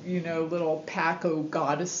clandestine, little pack of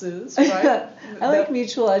goddesses, right? I like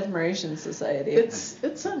Mutual Admiration Society. It's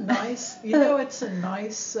a nice, it's a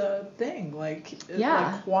nice thing. Like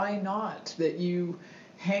why not? That you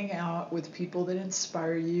hang out with people that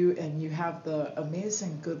inspire you, and you have the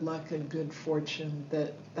amazing good luck and good fortune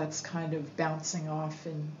that's kind of bouncing off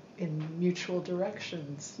in mutual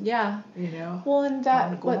directions. Yeah. Well, and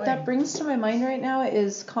what that brings to my mind right now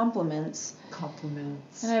is compliments.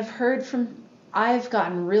 Compliments. And I've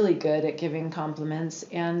gotten really good at giving compliments,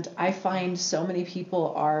 and I find so many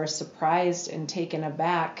people are surprised and taken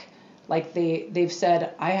aback. Like they've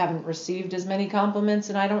said, I haven't received as many compliments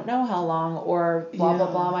in I don't know how long, or blah,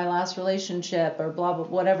 blah, blah, my last relationship, or blah, blah,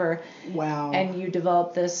 whatever. Wow. And you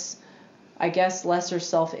develop this, I guess, lesser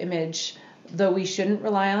self-image. Though we shouldn't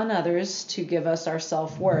rely on others to give us our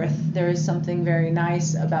self-worth, there is something very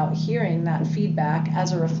nice about hearing that feedback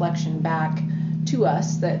as a reflection back to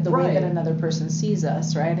us, that the way that another person sees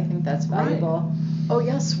us, right? I think that's valuable. Right. Oh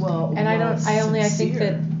yes, well. And I think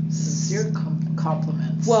that sincere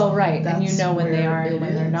compliments. Well, right, That's and you know when they are and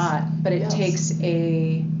when they're is. not. But it takes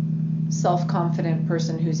a self-confident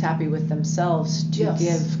person who's happy with themselves to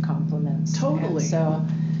give compliments. Totally. And so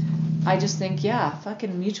I just think,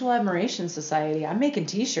 fucking Mutual Admiration Society. I'm making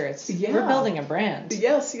T-shirts. Yeah. We're building a brand.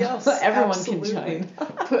 Yes. Everyone absolutely. can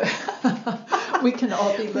join. We can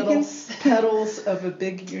all be little petals of a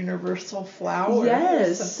big universal flower.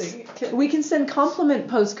 Yes. Or something. We can send compliment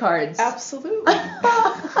postcards. Absolutely.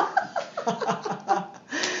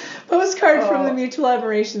 Postcard from the Mutual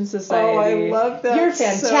Admiration Society. Oh, I love that. You're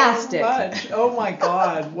fantastic. So much. Oh my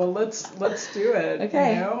God. Well, let's do it.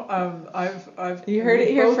 Okay. You heard it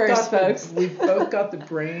here first, folks. We've both got the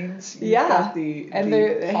brains. You've got the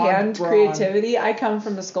hand brawn. creativity. I come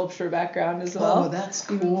from a sculpture background as well. Oh, that's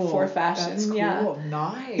cool. For fashion, that's cool. Yeah.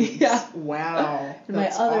 Nice. Yeah. Wow. In my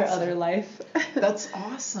other life. That's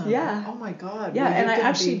awesome. Yeah. Oh my God. Yeah, well, and I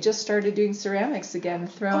actually just started doing ceramics again,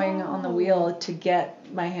 throwing on the wheel to get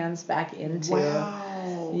my hands back into.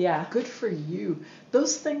 Wow. Yeah. Good for you.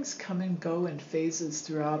 Those things come and go in phases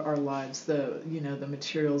throughout our lives. The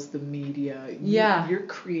materials, the media. You're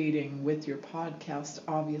creating with your podcast,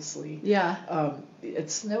 obviously. Yeah.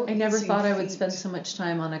 It's no. I never thought I would feat. spend so much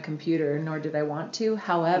time on a computer, nor did I want to.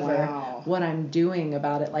 However, what I'm doing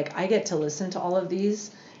about it, like I get to listen to all of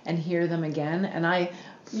these and hear them again, and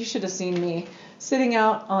you should have seen me sitting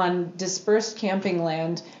out on dispersed camping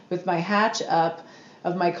land with my hatch up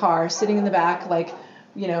of my car, sitting in the back, like,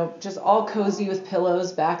 just all cozy with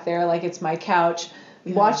pillows back there, like it's my couch,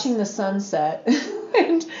 watching the sunset.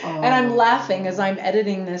 and I'm laughing as I'm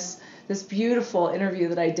editing this beautiful interview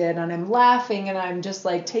that I did, and I'm laughing, and I'm just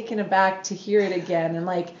like taken aback to hear it again, and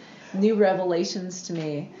like new revelations to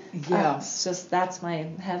me. Yes. That's my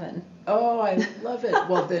heaven. Oh, I love it.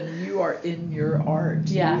 Well, then you are in your art.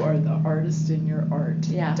 Yeah. You are the artist in your art.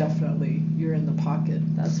 Yeah. Definitely. You're in the pocket.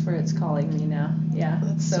 That's where it's calling me now. Yeah.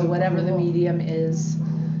 That's so whatever the medium is,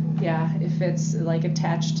 if it's like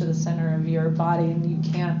attached to the center of your body and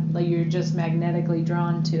you can't, like you're just magnetically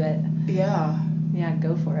drawn to it. Yeah. Yeah,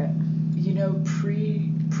 go for it.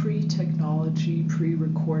 Pre-technology,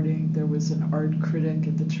 pre-recording, there was an art critic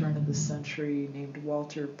at the turn of the century named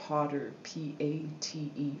Walter Pater,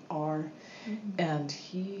 Pater, and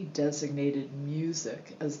he designated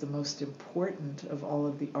music as the most important of all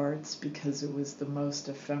of the arts because it was the most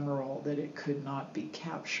ephemeral, that it could not be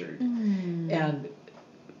captured. And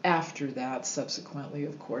after that, subsequently,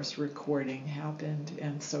 of course, recording happened,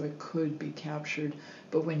 and so it could be captured.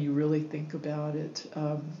 But when you really think about it,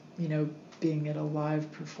 being at a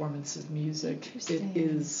live performance of music, it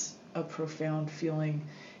is a profound feeling.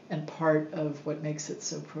 And part of what makes it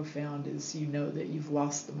so profound is that you've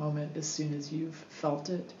lost the moment as soon as you've felt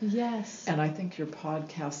it. Yes. And I think your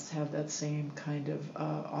podcasts have that same kind of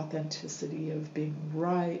authenticity of being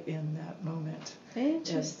right in that moment.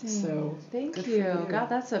 Interesting. And so thank you. God,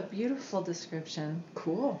 that's a beautiful description.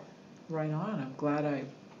 Cool. Right on. I'm glad I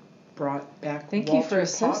brought back Thank Walter you for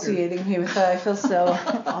associating me with that. I feel so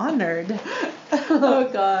honored. Oh,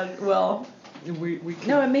 God. Well...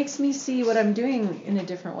 No, it makes me see what I'm doing in a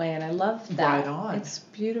different way, and I love that. Right on. It's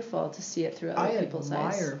beautiful to see it through other people's eyes.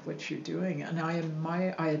 I admire what you're doing, and I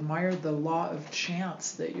admire the law of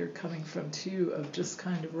chance that you're coming from too, of just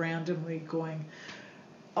kind of randomly going,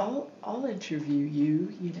 I'll interview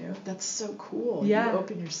you. That's so cool. Yeah. You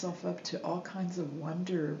open yourself up to all kinds of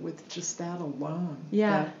wonder with just that alone.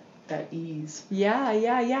 Yeah. That ease. Yeah.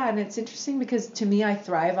 And it's interesting because to me, I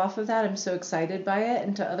thrive off of that. I'm so excited by it.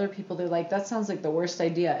 And to other people, they're like, that sounds like the worst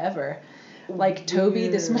idea ever. Like Toby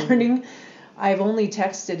this morning, I've only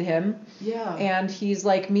texted him. Yeah. And he's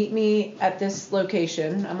like, meet me at this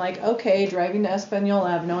location. I'm like, okay, driving to Espanola.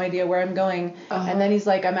 I have no idea where I'm going. And then he's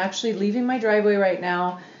like, I'm actually leaving my driveway right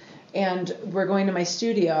now. And we're going to my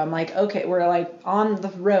studio. I'm like, okay, we're like on the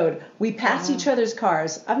road. We pass each other's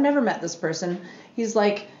cars. I've never met this person. He's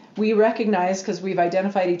like, we recognize because we've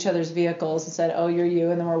identified each other's vehicles and said, oh, you're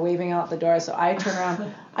you. And then we're waving out the door. So I turn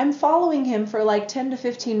around. I'm following him for like 10 to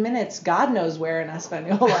 15 minutes. God knows where in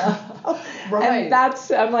Espanola. Right. And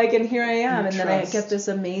I'm like, and here I am. And then I get this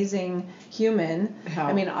amazing human.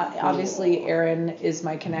 I mean, obviously Aaron is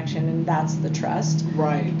my connection and that's the trust.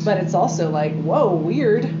 Right. But it's also like, whoa,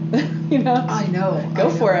 weird. I know. Go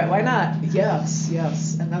for it. Why not? Yes.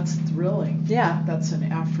 And that's thrilling. Yeah. That's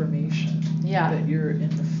an affirmation. Yeah. That you're in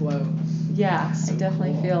the flow. Yeah, so I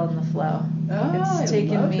definitely feel in the flow. It's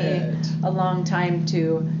taken me a long time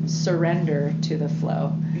to surrender to the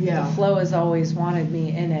flow. Yeah. The flow has always wanted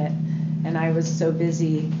me in it, and I was so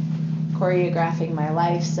busy choreographing my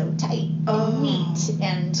life so tight and neat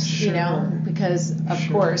and, because of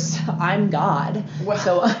course I'm God. Wow.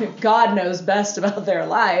 So God knows best about their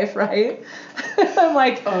life, right? I'm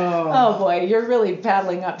like, oh boy, you're really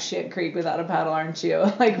paddling up shit creek without a paddle, aren't you?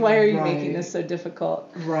 Like, why are you making this so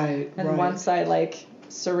difficult? Right. And once I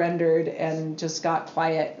surrendered and just got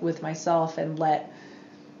quiet with myself and let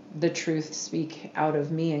the truth speak out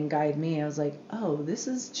of me and guide me, I was like, oh, this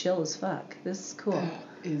is chill as fuck. This is cool. That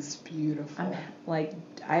is beautiful.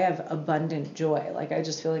 I have abundant joy. Like, I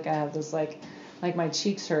just feel like I have this, like my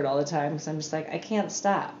cheeks hurt all the time because I'm just like, I can't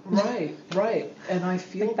stop. Right. And I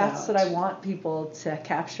feel that's what I want people to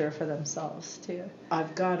capture for themselves, too.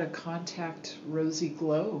 I've got a contact rosy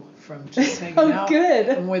glow from just hanging out. Good.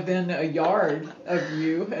 I'm within a yard of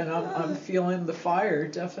you, and I'm feeling the fire,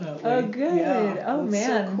 definitely. Oh, good. Yeah,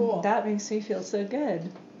 man. So cool. That makes me feel so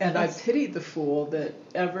good. And I pity the fool that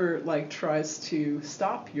ever tries to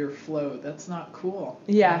stop your flow. That's not cool.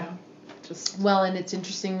 Yeah. Well, and it's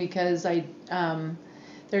interesting because there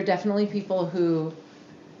are definitely people who,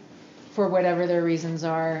 for whatever their reasons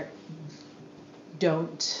are,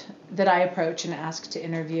 that I approach and ask to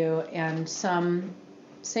interview, and some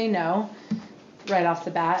say no right off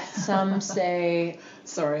the bat. Some say,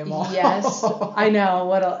 sorry, I'm all. Yes, I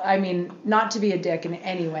know. Not to be a dick in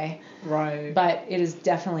any way. Right. But it is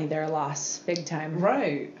definitely their loss, big time.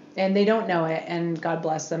 Right. And they don't know it, and God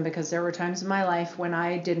bless them, because there were times in my life when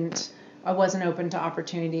I wasn't open to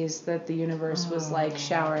opportunities that the universe was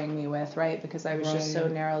showering me with, right? Because I was just so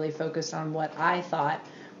narrowly focused on what I thought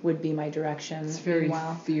would be my direction. It's very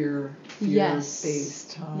fear-based. Yes.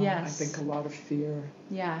 I think a lot of fear.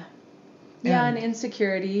 Yeah. Yeah, and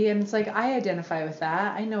insecurity, and it's like, I identify with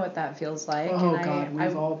that. I know what that feels like. Oh, and God,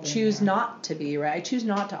 we've all been choose there. not to be, right? I choose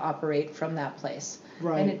not to operate from that place.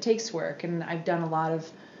 Right. And it takes work, and I've done a lot of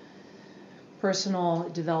personal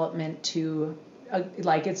development to,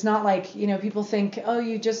 it's not like, people think, oh,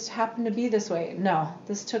 you just happen to be this way. No,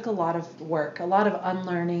 this took a lot of work, a lot of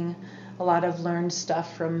unlearning, a lot of learned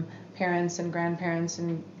stuff from parents and grandparents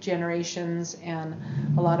and generations, and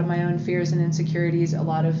a lot of my own fears and insecurities, a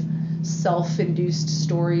lot of self-induced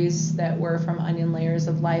stories that were from onion layers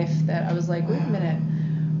of life that I was like, wait a minute,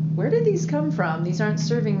 where did these come from? These aren't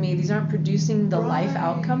serving me. These aren't producing the life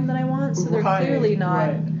outcome that I want. So they're clearly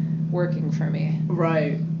not working for me.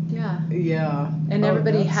 Right. Yeah. Yeah. And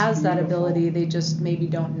everybody has that ability. They just maybe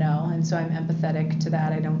don't know. And so I'm empathetic to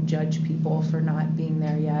that. I don't judge people for not being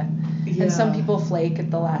there yet. Yeah. And some people flake at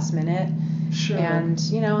the last minute. Sure. And,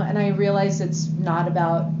 and I realize it's not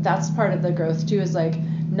about, that's part of the growth too, is like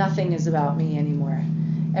nothing is about me anymore.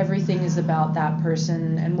 Everything is about that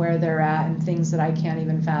person and where they're at and things that I can't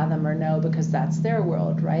even fathom or know because that's their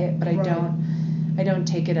world, right? But I don't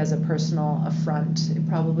take it as a personal affront. It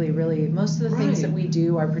probably really, most of the things that we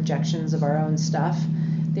do are projections of our own stuff.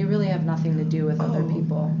 They really have nothing to do with other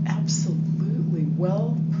people. Absolutely.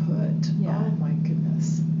 Well put. Yeah. Oh my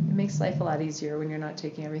goodness. It makes life a lot easier when you're not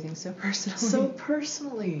taking everything so personally. So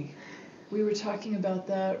personally. We were talking about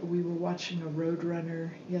that. We were watching a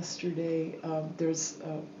Roadrunner yesterday. There's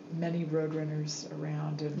many Roadrunners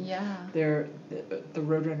around, and the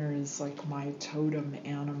Roadrunner is like my totem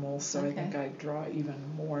animal. So I think I draw even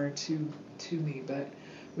more to me. But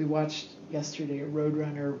we watched yesterday a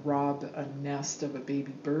Roadrunner rob a nest of a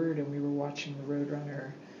baby bird, and we were watching the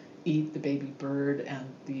Roadrunner eat the baby bird and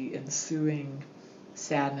the ensuing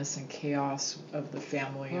sadness and chaos of the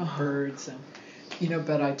family of birds. And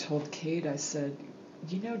but I told Kate, I said,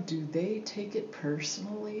 do they take it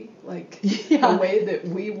personally? Like the way that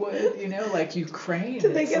we would, like Ukraine.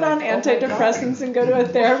 Did they get on antidepressants and go to a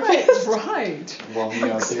therapist? Right. Well,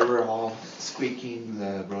 they were all squeaking.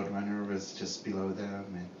 The Roadrunner was just below them.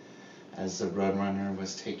 And as the Roadrunner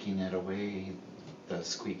was taking it away, the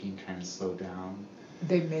squeaking kind of slowed down.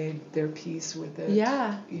 They made their peace with it.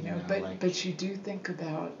 Yeah. But you do think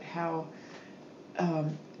about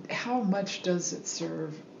how much does it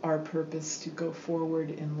serve our purpose to go forward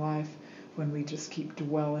in life when we just keep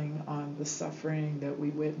dwelling on the suffering that we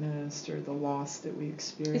witnessed or the loss that we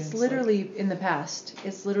experienced? It's literally in the past.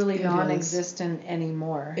 It's literally non-existent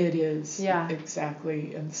anymore. It is. Yeah.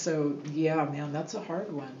 Exactly. And so, man, that's a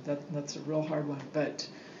hard one. That's a real hard one. But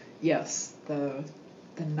yes, the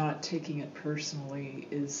not taking it personally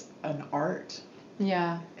is an art.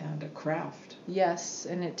 Yeah. And a craft. Yes,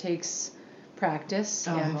 and it takes practice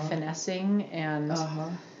and finessing and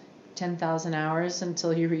 10,000 hours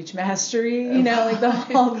until you reach mastery, like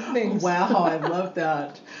all the things. Wow, I love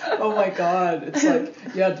that. Oh my God. It's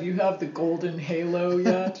like, do you have the golden halo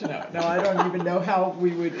yet? No, I don't even know how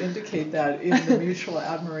we would indicate that in the Mutual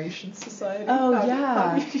Admiration Society. Oh,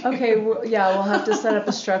 okay, we'll have to set up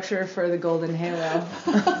a structure for the golden halo.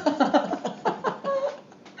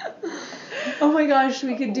 Oh my gosh,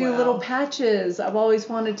 we could do little patches. I've always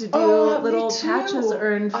wanted to do little patches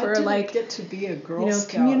earned for get to be a Girl Scout,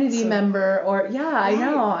 community member or I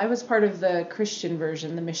know. I was part of the Christian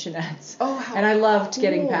version, the Missionettes. Oh, how and I loved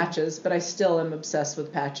getting patches, but I still am obsessed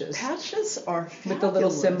with patches. Patches are fabulous. With the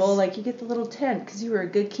little symbol, like you get the little tent because you were a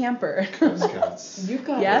good camper. You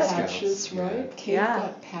got patches, right? Yeah. Kate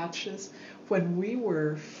got patches. When we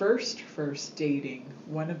were first dating,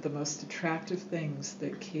 one of the most attractive things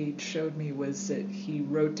that Kate showed me was that he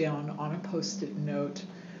wrote down on a Post-it note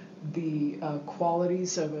the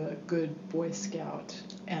qualities of a good Boy Scout.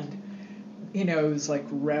 And, it was like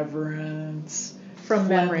reverence, from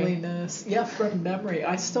cleanliness. Yeah, from memory.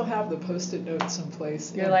 I still have the Post-it note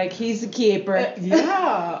someplace. You're like, he's a keeper.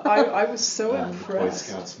 I was so impressed.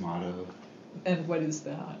 Boy Scouts motto. And what is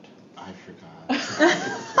that? I forgot.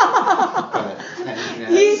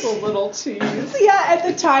 He's a little tease. Yeah, at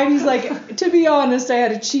the time he's like, to be honest, I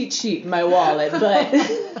had a cheat sheet in my wallet, but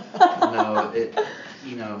no, it's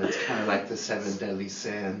kind of like the 7 deadly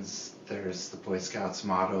sins. There's the Boy Scouts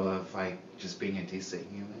motto of like just being a decent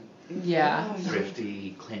human. Yeah.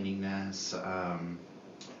 Thrifty, cleanliness,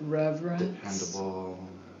 reverence, dependable.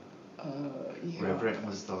 Reverent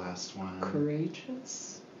was the last one.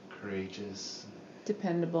 Courageous.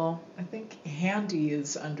 Dependable. I think handy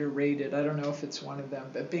is underrated. I don't know if it's one of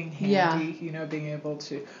them, but being handy, being able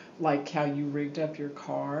to, like how you rigged up your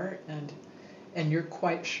car and you're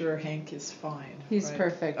quite sure Hank is fine. He's right?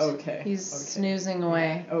 perfect. Okay. He's snoozing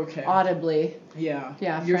away. Okay. Audibly. Yeah.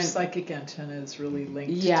 Yeah. Your psychic antenna is really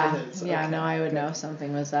linked to his. Yeah, okay. No, I would know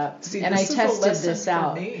something was up. See, and I tested this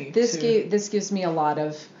out. This gives me a lot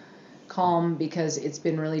of calm because it's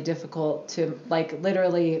been really difficult to, like,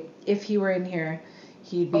 literally, if he were in here,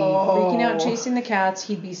 he'd be freaking out chasing the cats.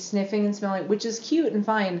 He'd be sniffing and smelling, which is cute and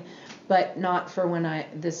fine, but not for when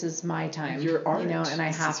this is my time. Your art. And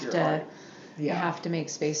I have to. Yeah. I have to make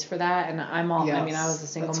space for that, and I'm all. I mean, I was a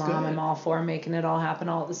single mom. Good. I'm all for making it all happen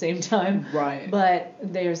all at the same time. Right. But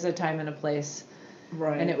there's a time and a place.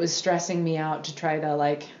 Right. And it was stressing me out to try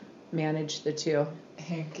to manage the two.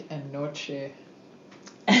 Hank and Noche.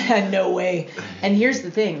 No way. And here's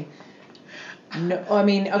the thing. No, I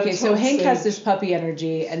mean, okay, so Hank has this puppy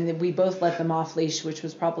energy, and we both let them off leash, which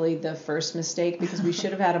was probably the first mistake because we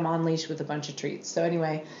should have had him on leash with a bunch of treats. So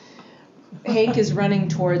anyway, Hank is running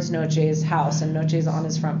towards Noche's house, and Noche's on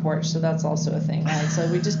his front porch, so that's also a thing, right?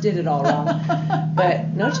 So we just did it all wrong. But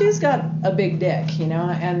Noche's got a big dick,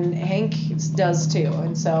 and Hank does too.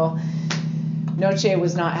 And so Noche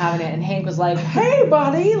was not having it, and Hank was like, "Hey,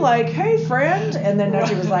 buddy," like, "Hey, friend," and then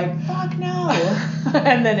Noche was like, "Fuck no,"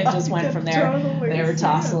 and then it just went from there. They were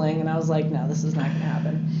tussling, and I was like, "No, this is not gonna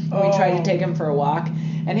happen." We tried to take him for a walk,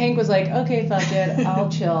 and Hank was like, "Okay, fuck it, I'll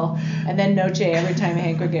chill." And then Noche, every time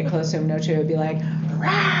Hank would get close to him, Noche would be like,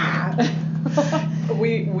 "Rah!"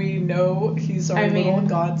 We know he's our little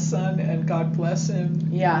godson, and God bless him.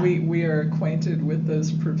 Yeah. We are acquainted with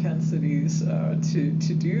those propensities to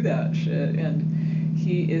do that shit, and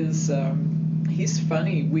he is he's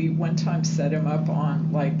funny. We one time set him up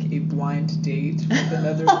on like a blind date with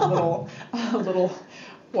another little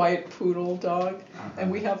white poodle dog, and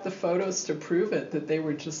we have the photos to prove it, that they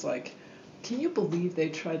were just like, can you believe they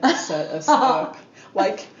tried to set us up?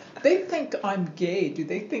 Like, they think I'm gay. Do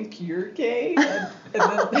they think you're gay?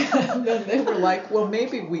 And then they were like, well,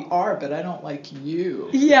 maybe we are, but I don't like you.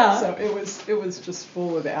 Yeah. So it was just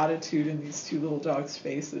full of attitude in these two little dogs'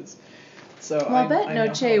 faces. So I bet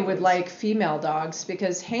Noche would like female dogs,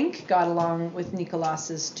 because Hank got along with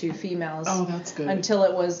Nicolas's two females. Oh, that's good. Until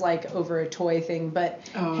it was like over a toy thing. But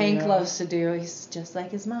Hank loves to he's just like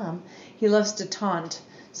his mom. He loves to taunt.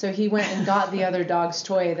 So he went and got the other dog's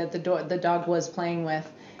toy that the dog was playing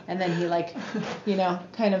with. And then he like,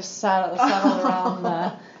 kind of saddled around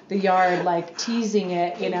the yard, like teasing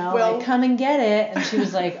it, like, come and get it. And she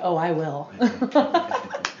was like, oh, I will.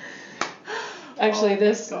 Actually,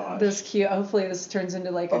 this cute. Hopefully, this turns into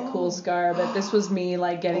like a cool scar. But this was me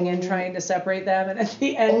like getting in, trying to separate them, and at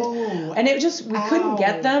the end, and it just we couldn't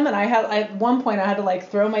get them. And at one point I had to like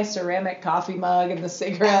throw my ceramic coffee mug and the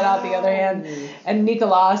cigarette out the other hand. And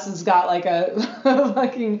Nicolas has got like a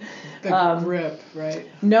fucking grip, right?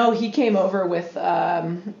 No, he came over with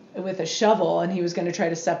a shovel, and he was going to try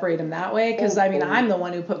to separate them that way. Because I'm the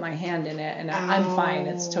one who put my hand in it, and I'm fine.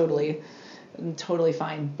 It's totally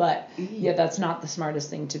fine, but yeah, that's not the smartest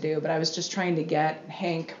thing to do. But I was just trying to get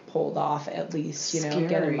Hank pulled off, at least, get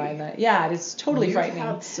him by the it's totally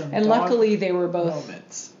frightening. And luckily they were both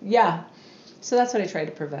moments. Yeah, so that's what I tried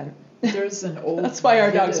to prevent. There's an old that's why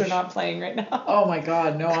our dogs are not playing right now. Oh my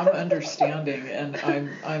God, no, I'm understanding, and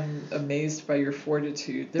I'm amazed by your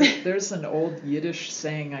fortitude. There's an old Yiddish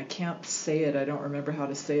saying, I can't say it, I don't remember how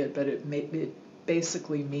to say it, but it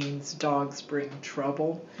basically means dogs bring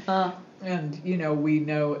trouble. And, we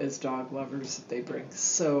know as dog lovers that they bring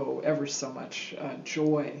ever so much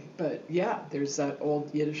joy. But, yeah, there's that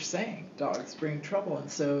old Yiddish saying, dogs bring trouble.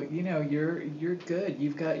 And so, you're good.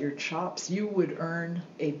 You've got your chops. You would earn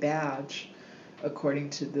a badge, according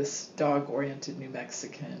to this dog-oriented New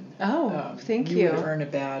Mexican. Oh, thank you. You would earn a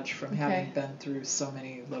badge from having been through so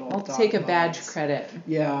many little dog I'll take a moments. badge credit.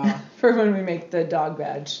 Yeah. For when we make the dog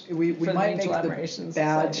badge. We might make the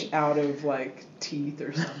badge out of, like, teeth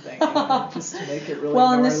or something, just to make it really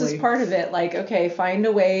gnarly. And this is part of it. Like, okay, find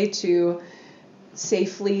a way to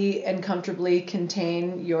safely and comfortably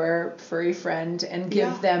contain your furry friend and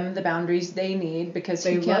give them the boundaries they need, because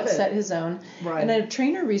he can't set his own. Right. And a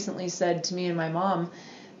trainer recently said to me and my mom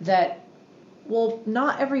that, well,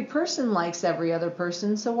 not every person likes every other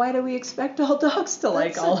person, so why do we expect all dogs to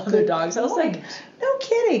like all other dogs? I was like, no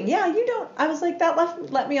kidding. Yeah, you don't. I was like,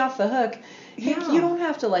 that let me off the hook. Yeah. You don't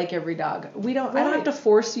have to like every dog. I don't have to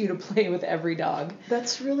force you to play with every dog.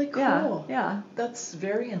 That's really cool. Yeah. That's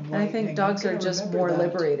very enlightening. And I think dogs are just more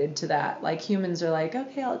liberated to that. Like humans are like,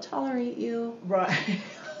 okay, I'll tolerate you. Right.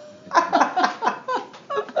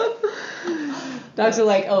 Dogs are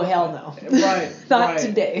like, oh, hell no. Right. Not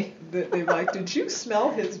today. They're like, did you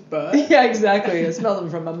smell his butt? Yeah, exactly. I smelled him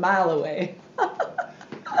from a mile away.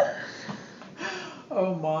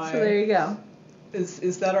 Oh, my. So there you go.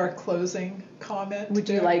 Is that our closing comment? Would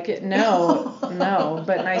you like it? No,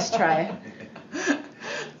 but nice try.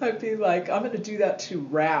 I'd be like, I'm going to do that to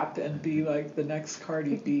rap and be like the next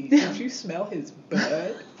Cardi B. Did you smell his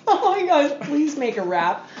butt? Oh my gosh, please make a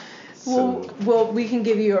rap. We can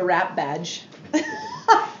give you a rap badge.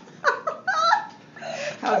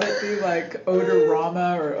 Have it be like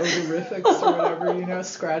Odorama or Odorifics or whatever,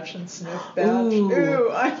 scratch and sniff badge.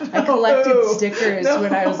 Ooh, I collected stickers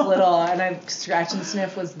when I was little, and scratch and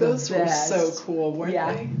sniff was the best. Those were so cool, weren't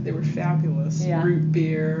they? They were fabulous. Yeah. Root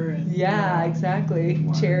beer. And, exactly.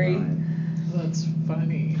 Cherry. That's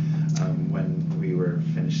funny. When we were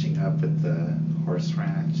finishing up at the horse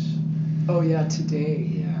ranch. Oh, yeah, today.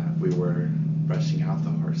 Yeah, we were brushing out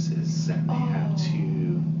the horses, and they had 2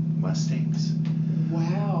 Mustangs.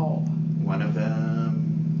 Wow. One of them,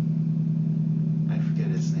 I forget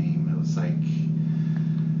his name. It was like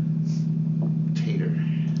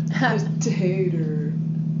date her.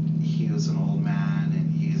 He was an old man,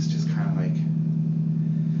 and he was just kind of like,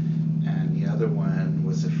 and the other one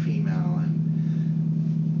was a female,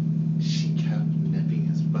 and she kept nipping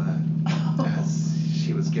his butt as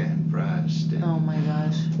she was getting brushed. And Oh my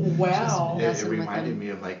gosh. Wow. Just- it Messing with reminded him. me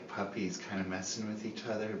of like puppies kind of messing with each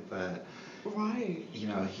other, but Right. you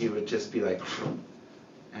know, he would just be like,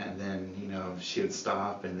 and then, you know, she would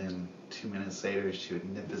stop, and then 2 minutes later she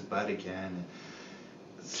would nip his butt again.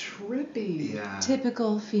 Trippy. Yeah.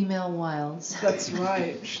 Typical female wilds. That's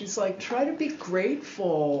right. She's like, try to be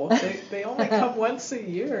grateful. They only come once a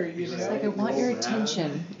year, you know. She's like, I want your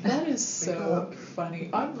attention. That is so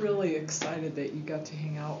funny. I'm really excited that you got to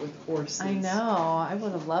hang out with horses. I know. I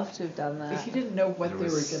would have loved to have done that. If you didn't know what There they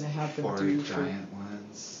were was going to have them 4 do for giant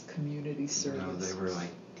ones. community service. You know, they were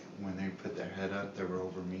like, when they put their head up, they were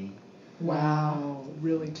over me. Wow,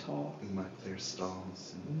 really tall. Muck their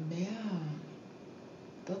stalls. And, Man,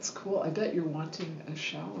 that's cool. I bet you're wanting a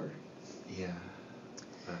shower. yeah.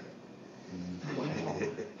 But, Wow.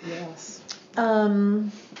 Yes.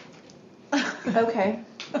 Okay.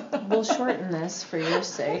 We'll shorten this for your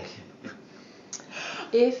sake.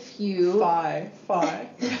 If you Phi.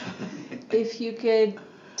 if you could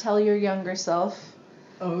tell your younger self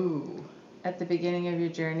Oh, at the beginning of your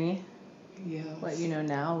journey yes. what you know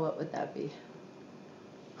now, what would that be?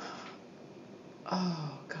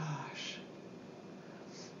 Oh, gosh.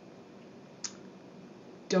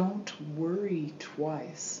 Don't worry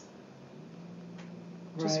twice.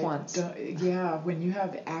 Just Right? once. Yeah, when you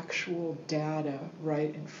have actual data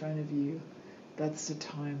right in front of you, that's the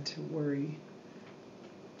time to worry.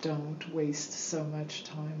 Don't waste so much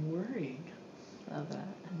time worrying. Love that.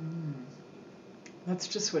 That's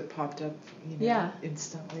just what popped up, Yeah.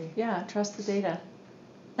 instantly. Yeah, trust the data.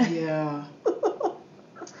 Yeah.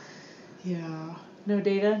 Yeah. No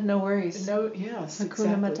data, no worries. No, yes, Hakuna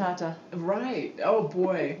exactly. Matata. Right. Oh,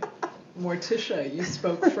 boy. Morticia, you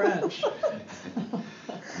spoke French.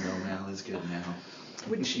 no, Mal is good now.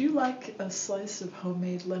 Would you like a slice of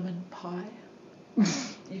homemade lemon pie?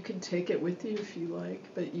 You can take it with you if you like,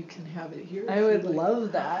 but you can have it here. I if would you like.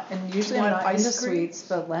 love that. And usually I'm Want not into ice cream? sweets,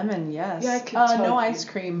 but lemon, yes. Yeah, I could tell no you- ice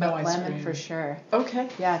cream, no but ice lemon cream. for sure. Okay.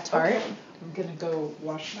 Yeah, tart. Okay. I'm going to go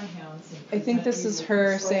wash my hands. I think this is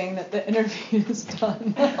her saying that the interview is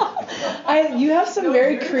done. You have some No,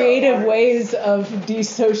 very you're the creative artist. ways of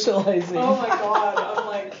desocializing. Oh, my God. I'm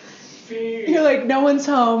like, feed. You're like, no one's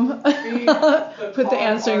home. Feed the Put the pod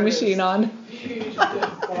answering artist. machine on. Feed the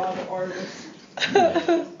pod artist.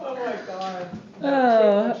 Oh, my God.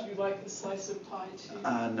 Oh. Would you like a slice of pie, too?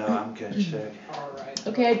 No, I'm good, check. All right.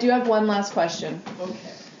 Okay, I do have one last question. Okay.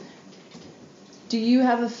 Do you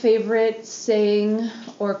have a favorite saying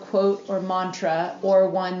or quote or mantra or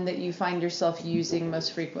one that you find yourself using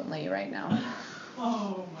most frequently right now?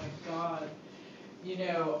 Oh my God.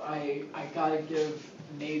 I gotta give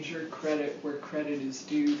major credit where credit is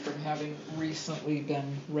due from having recently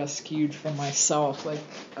been rescued from myself, like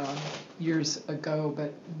years ago,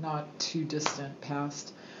 but not too distant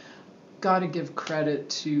past. Gotta give credit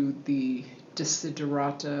to the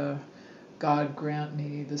desiderata. God grant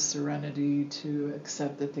me the serenity to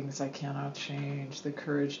accept the things I cannot change, the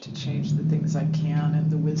courage to change the things I can, and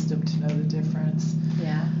the wisdom to know the difference.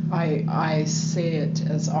 Yeah. I say it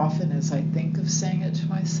as often as I think of saying it to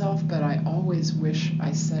myself, but I always wish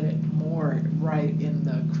I said it more right in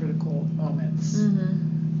the critical moments.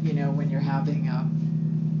 Mm-hmm. When you're having a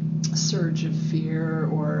surge of fear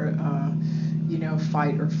or,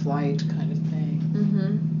 fight or flight kind of thing.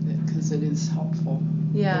 Mm-hmm. Because it is helpful.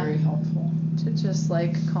 Yeah. Very helpful. To just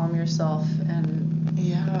calm yourself and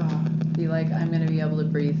be like, I'm going to be able to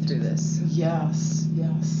breathe through this. Yes.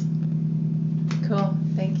 Cool.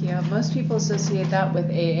 Thank you. Most people associate that with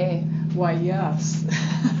AA. Why, yes.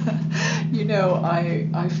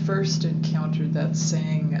 I first encountered that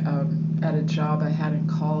saying at a job I had in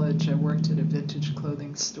college. I worked at a vintage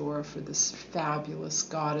clothing store for this fabulous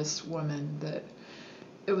goddess woman that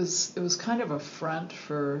it was kind of a front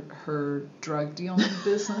for her drug dealing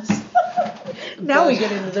business. Now we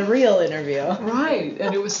get into the real interview. Right,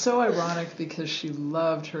 and it was so ironic because she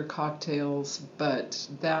loved her cocktails, but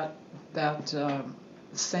that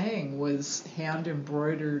saying was hand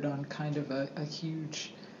embroidered on kind of a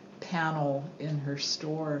huge panel in her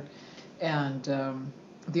store, and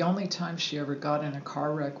the only time she ever got in a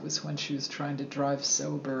car wreck was when she was trying to drive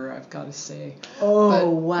sober, I've got to say. Oh, But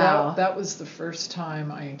wow. That was the first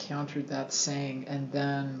time I encountered that saying, and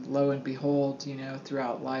then lo and behold,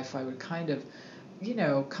 throughout life I would kind of,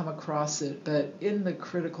 come across it, but in the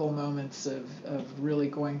critical moments of really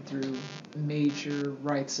going through major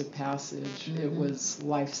rites of passage, it was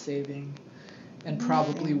life-saving. and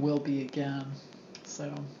probably will be again.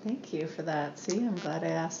 So thank you for that. See, I'm glad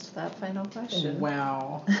I asked that final question.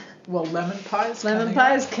 Wow. Well, lemon pie's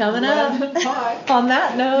coming lemon up. Pie. On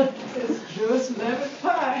that note, It's just lemon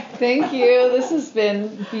pie. Thank you. This has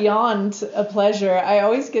been beyond a pleasure. I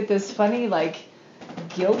always get this funny,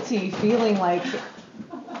 guilty feeling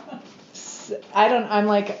I'm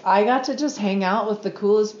like, I got to just hang out with the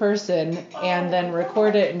coolest person and then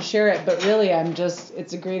record it and share it, but really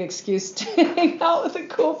it's a great excuse to hang out with a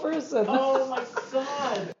cool person. Oh my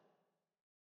God.